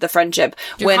needed out of the friendship.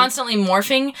 You're constantly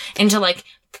morphing into like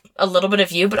a little bit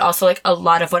of you, but also like a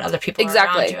lot of what other people are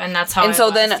around you. And that's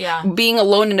how being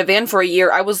alone in a van for a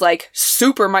year, I was like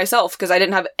super myself because I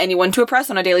didn't have anyone to impress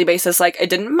on a daily basis. Like it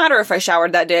didn't matter if I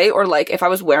showered that day or like if I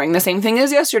was wearing the same thing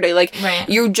as yesterday. Like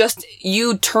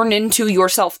you turn into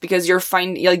yourself because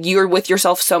you're with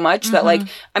yourself so much that like,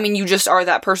 I mean, you just are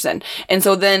that person. And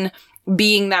so then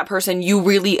being that person, you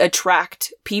really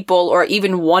attract people or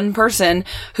even one person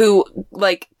who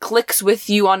like clicks with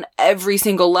you on every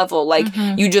single level. Like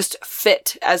you just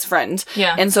fit as friends.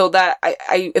 Yeah. And so that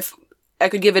if I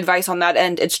could give advice on that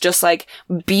end, it's just like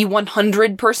be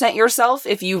 100% yourself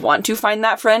if you want to find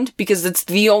that friend, because it's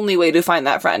the only way to find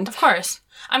that friend. Of course.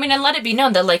 I mean, and let it be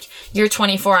known that like you're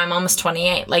 24, I'm almost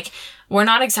 28. Like we're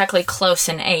not exactly close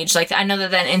in age. Like I know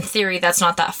that in theory that's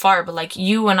not that far, but like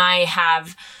you and I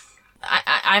have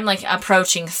I'm like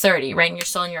approaching 30, right? And you're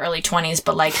still in your early 20s,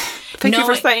 but like... Thank you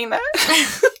for saying that.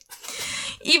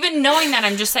 Even knowing that,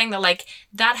 I'm just saying that like,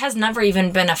 that has never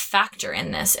even been a factor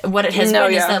in this. What it has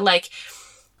been is that like,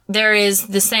 there is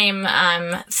the same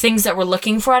things that we're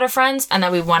looking for out of friends and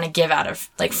that we want to give out of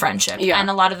like friendship. Yeah. And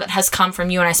a lot of it has come from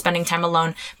you and I spending time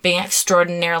alone, being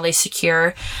extraordinarily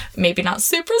secure, maybe not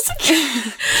super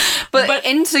secure. but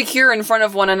insecure in front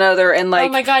of one another and like...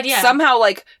 Oh my God, yeah. Somehow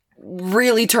like...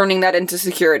 really turning that into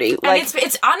security. Like, and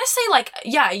it's honestly like,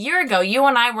 a year ago, you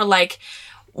and I were like,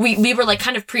 we were like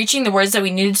kind of preaching the words that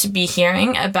we needed to be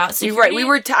hearing about security.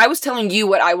 Right. I was telling you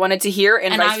what I wanted to hear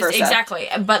and vice versa. Exactly.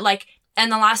 But like, in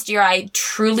the last year, I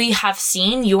truly have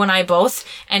seen you and I both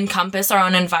encompass our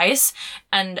own advice.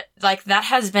 And like, that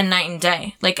has been night and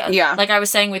day. Like, like I was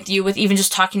saying with you, with even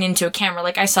just talking into a camera,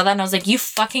 like I saw that and I was like, you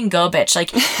fucking go, bitch.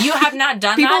 Like, you have not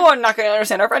done People that. People are not going to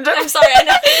understand our friendship. I'm sorry, I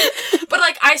know. But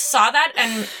like, I saw that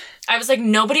and I was like,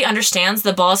 nobody understands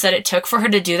the balls that it took for her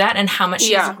to do that and how much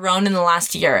she has grown in the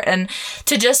last year. And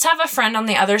to just have a friend on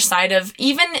the other side of,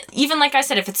 even like I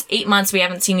said, if it's 8 months we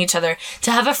haven't seen each other,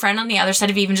 to have a friend on the other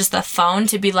side of even just the phone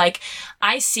to be like,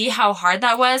 I see how hard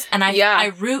that was and I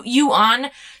root you on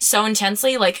so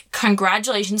intensely. Like,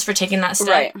 congratulations for taking that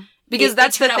step. Right. Because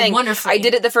that's the thing. I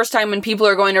did it the first time when people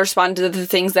are going to respond to the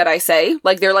things that I say.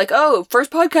 Like, they're like, oh,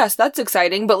 first podcast, that's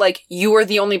exciting. But, like, you were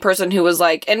the only person who was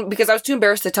like, and because I was too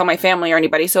embarrassed to tell my family or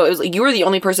anybody. So it was like, you were the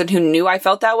only person who knew I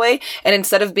felt that way. And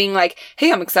instead of being like,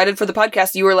 hey, I'm excited for the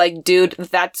podcast, you were like, dude,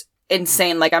 that's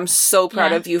insane. Like, I'm so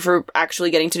proud of you for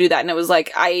actually getting to do that. And it was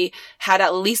like, I had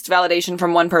at least validation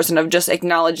from one person of just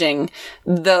acknowledging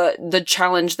the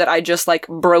challenge that I just, like,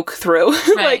 broke through.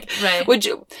 Right, Which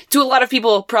to a lot of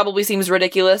people probably seems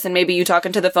ridiculous, and maybe you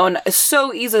talking to the phone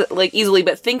so easily,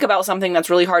 but think about something that's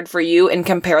really hard for you and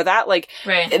compare that. Like,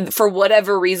 for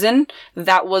whatever reason,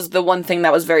 that was the one thing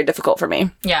that was very difficult for me.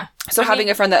 Yeah. So having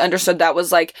a friend that understood that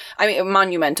was, like, I mean,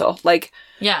 monumental. Like,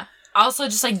 yeah. Also,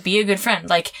 just, like, be a good friend.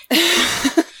 Like,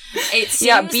 it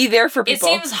seems... be there for people.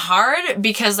 It seems hard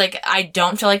because, like, I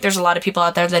don't feel like there's a lot of people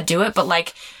out there that do it, but,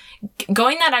 like,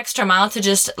 going that extra mile to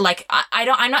just, like,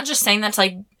 I'm not just saying that to,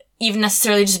 like, even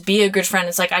necessarily just be a good friend.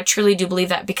 It's like, I truly do believe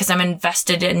that because I'm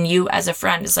invested in you as a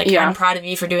friend. It's like, I'm proud of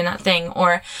you for doing that thing.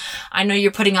 Or I know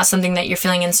you're putting out something that you're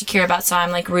feeling insecure about, so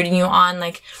I'm, like, rooting you on.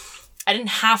 Like, I didn't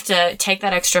have to take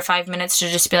that extra 5 minutes to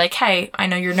just be like, hey, I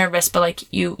know you're nervous, but, like,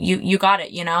 you got it,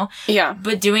 you know? Yeah.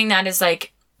 But doing that is,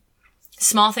 like,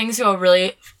 small things go a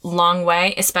really long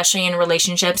way, especially in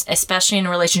relationships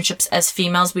as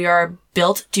females. We are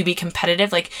built to be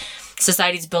competitive. Like,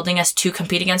 society's building us to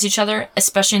compete against each other,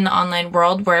 especially in the online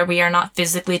world where we are not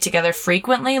physically together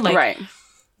frequently. Like,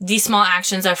 these small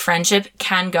actions of friendship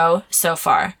can go so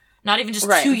far. Not even just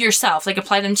to yourself, like,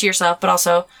 apply them to yourself, but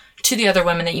also to the other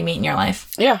women that you meet in your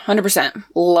life. Yeah, 100%.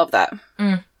 Love that.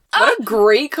 What a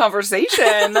great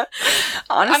conversation.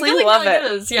 Honestly, love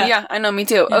it. Yeah, I know, me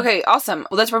too. Yeah. Okay, awesome.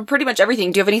 Well, that's pretty much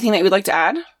everything. Do you have anything that you would like to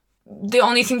add? The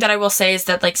only thing that I will say is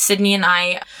that, like, Sydney and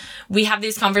I, we have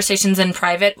these conversations in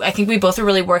private. I think we both are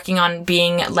really working on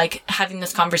being, like, having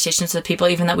those conversations with people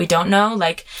even that we don't know.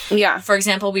 Like, for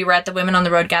example, we were at the Women on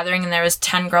the Road gathering and there was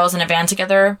 10 girls in a van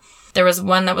together. There was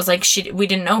one that was like, we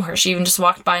didn't know her. She even just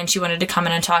walked by and she wanted to come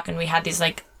in and talk, and we had these,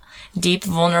 like, deep,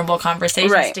 vulnerable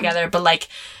conversations together. But, like,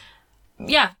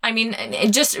 yeah, I mean,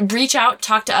 just reach out,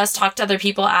 talk to us, talk to other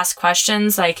people, ask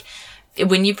questions. Like,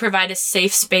 when you provide a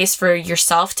safe space for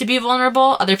yourself to be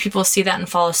vulnerable, other people see that and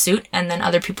follow suit, and then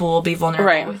other people will be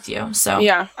vulnerable with you. So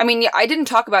yeah, I mean, I didn't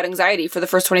talk about anxiety for the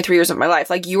first 23 years of my life.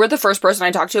 Like, you were the first person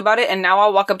I talked to about it, and now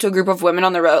I'll walk up to a group of women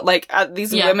on the road, like,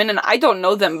 these women, and I don't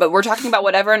know them, but we're talking about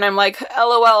whatever, and I'm like,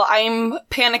 LOL, I'm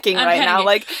panicking now.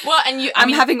 Like, well, and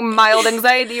I'm having mild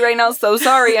anxiety right now. So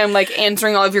sorry. I'm, like,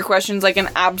 answering all of your questions like an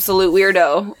absolute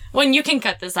weirdo. Well, you can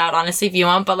cut this out, honestly, if you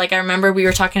want, but, like, I remember we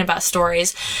were talking about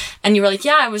stories, and you were like,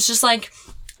 yeah, I was just, like,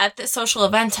 at this social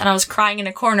event, and I was crying in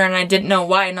a corner, and I didn't know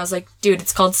why, and I was like, dude,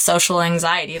 it's called social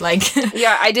anxiety, like...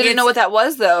 Yeah, I didn't know what that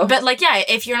was, though. But, like, yeah,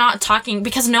 if you're not talking,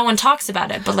 because no one talks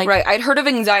about it, but, like... Right, I'd heard of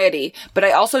anxiety, but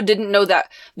I also didn't know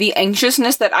that the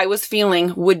anxiousness that I was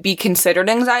feeling would be considered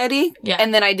anxiety,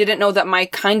 and then I didn't know that my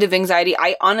kind of anxiety,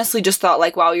 I honestly just thought,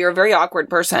 like, wow, you're a very awkward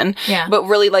person, but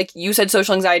really, like, you said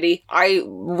social anxiety, I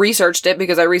researched it,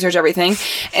 because I research everything,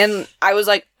 and I was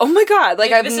like, oh my god,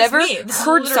 like, I've never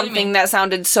heard something that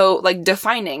sounded so, like,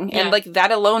 defining, and, like, that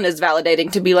alone is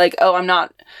validating to be like, oh, I'm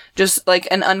not just, like,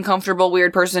 an uncomfortable,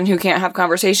 weird person who can't have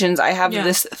conversations. I have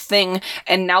this thing,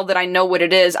 and now that I know what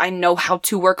it is, I know how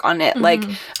to work on it. Like,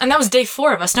 and that was day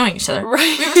 4 of us knowing each other.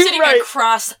 Right. We were sitting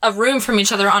across a room from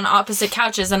each other on opposite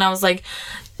couches, and I was like,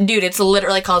 dude, it's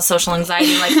literally called social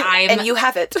anxiety. Like, and you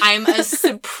have it. I'm a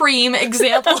supreme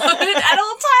example of it at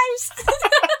all times.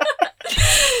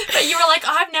 But you were like,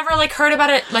 oh, I've never, like, heard about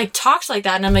it, like, talked like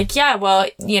that. And I'm like, yeah, well,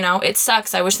 you know, it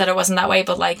sucks. I wish that it wasn't that way.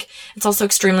 But, like, it's also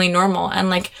extremely normal. And,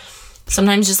 like,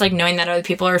 sometimes just, like, knowing that other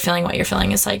people are feeling what you're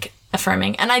feeling is, like,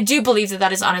 affirming. And I do believe that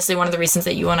that is honestly one of the reasons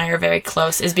that you and I are very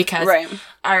close, is because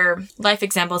our life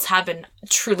examples have been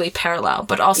truly parallel.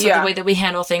 But also the way that we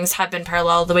handle things have been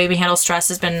parallel. The way we handle stress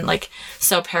has been, like,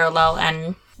 so parallel.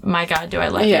 And my God, do I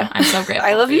love you. I'm so grateful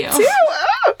I love you too.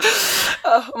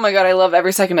 Oh my God, I love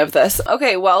every second of this.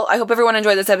 Okay, well, I hope everyone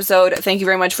enjoyed this episode. Thank you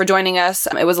very much for joining us.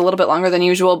 It was a little bit longer than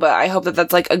usual, but I hope that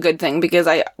that's, like, a good thing, because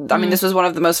I mean, this was one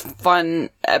of the most fun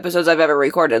episodes I've ever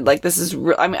recorded. Like, this is,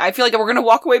 I mean, I feel like we're going to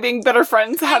walk away being better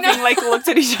friends, having, like, looked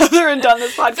at each other and done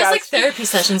this podcast. It's like therapy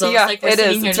sessions. Almost. Like, it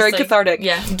is. It's very cathartic.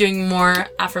 Doing more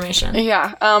affirmation.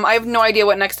 Yeah. I have no idea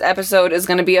what next episode is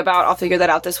going to be about. I'll figure that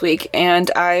out this week, and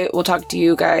I will talk to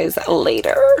you guys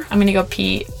later. I'm going to go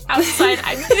pee outside.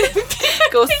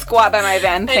 Go squat by my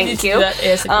van. Thank you.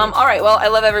 All right. Well, I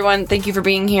love everyone. Thank you for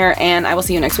being here, and I will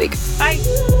see you next week.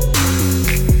 Bye.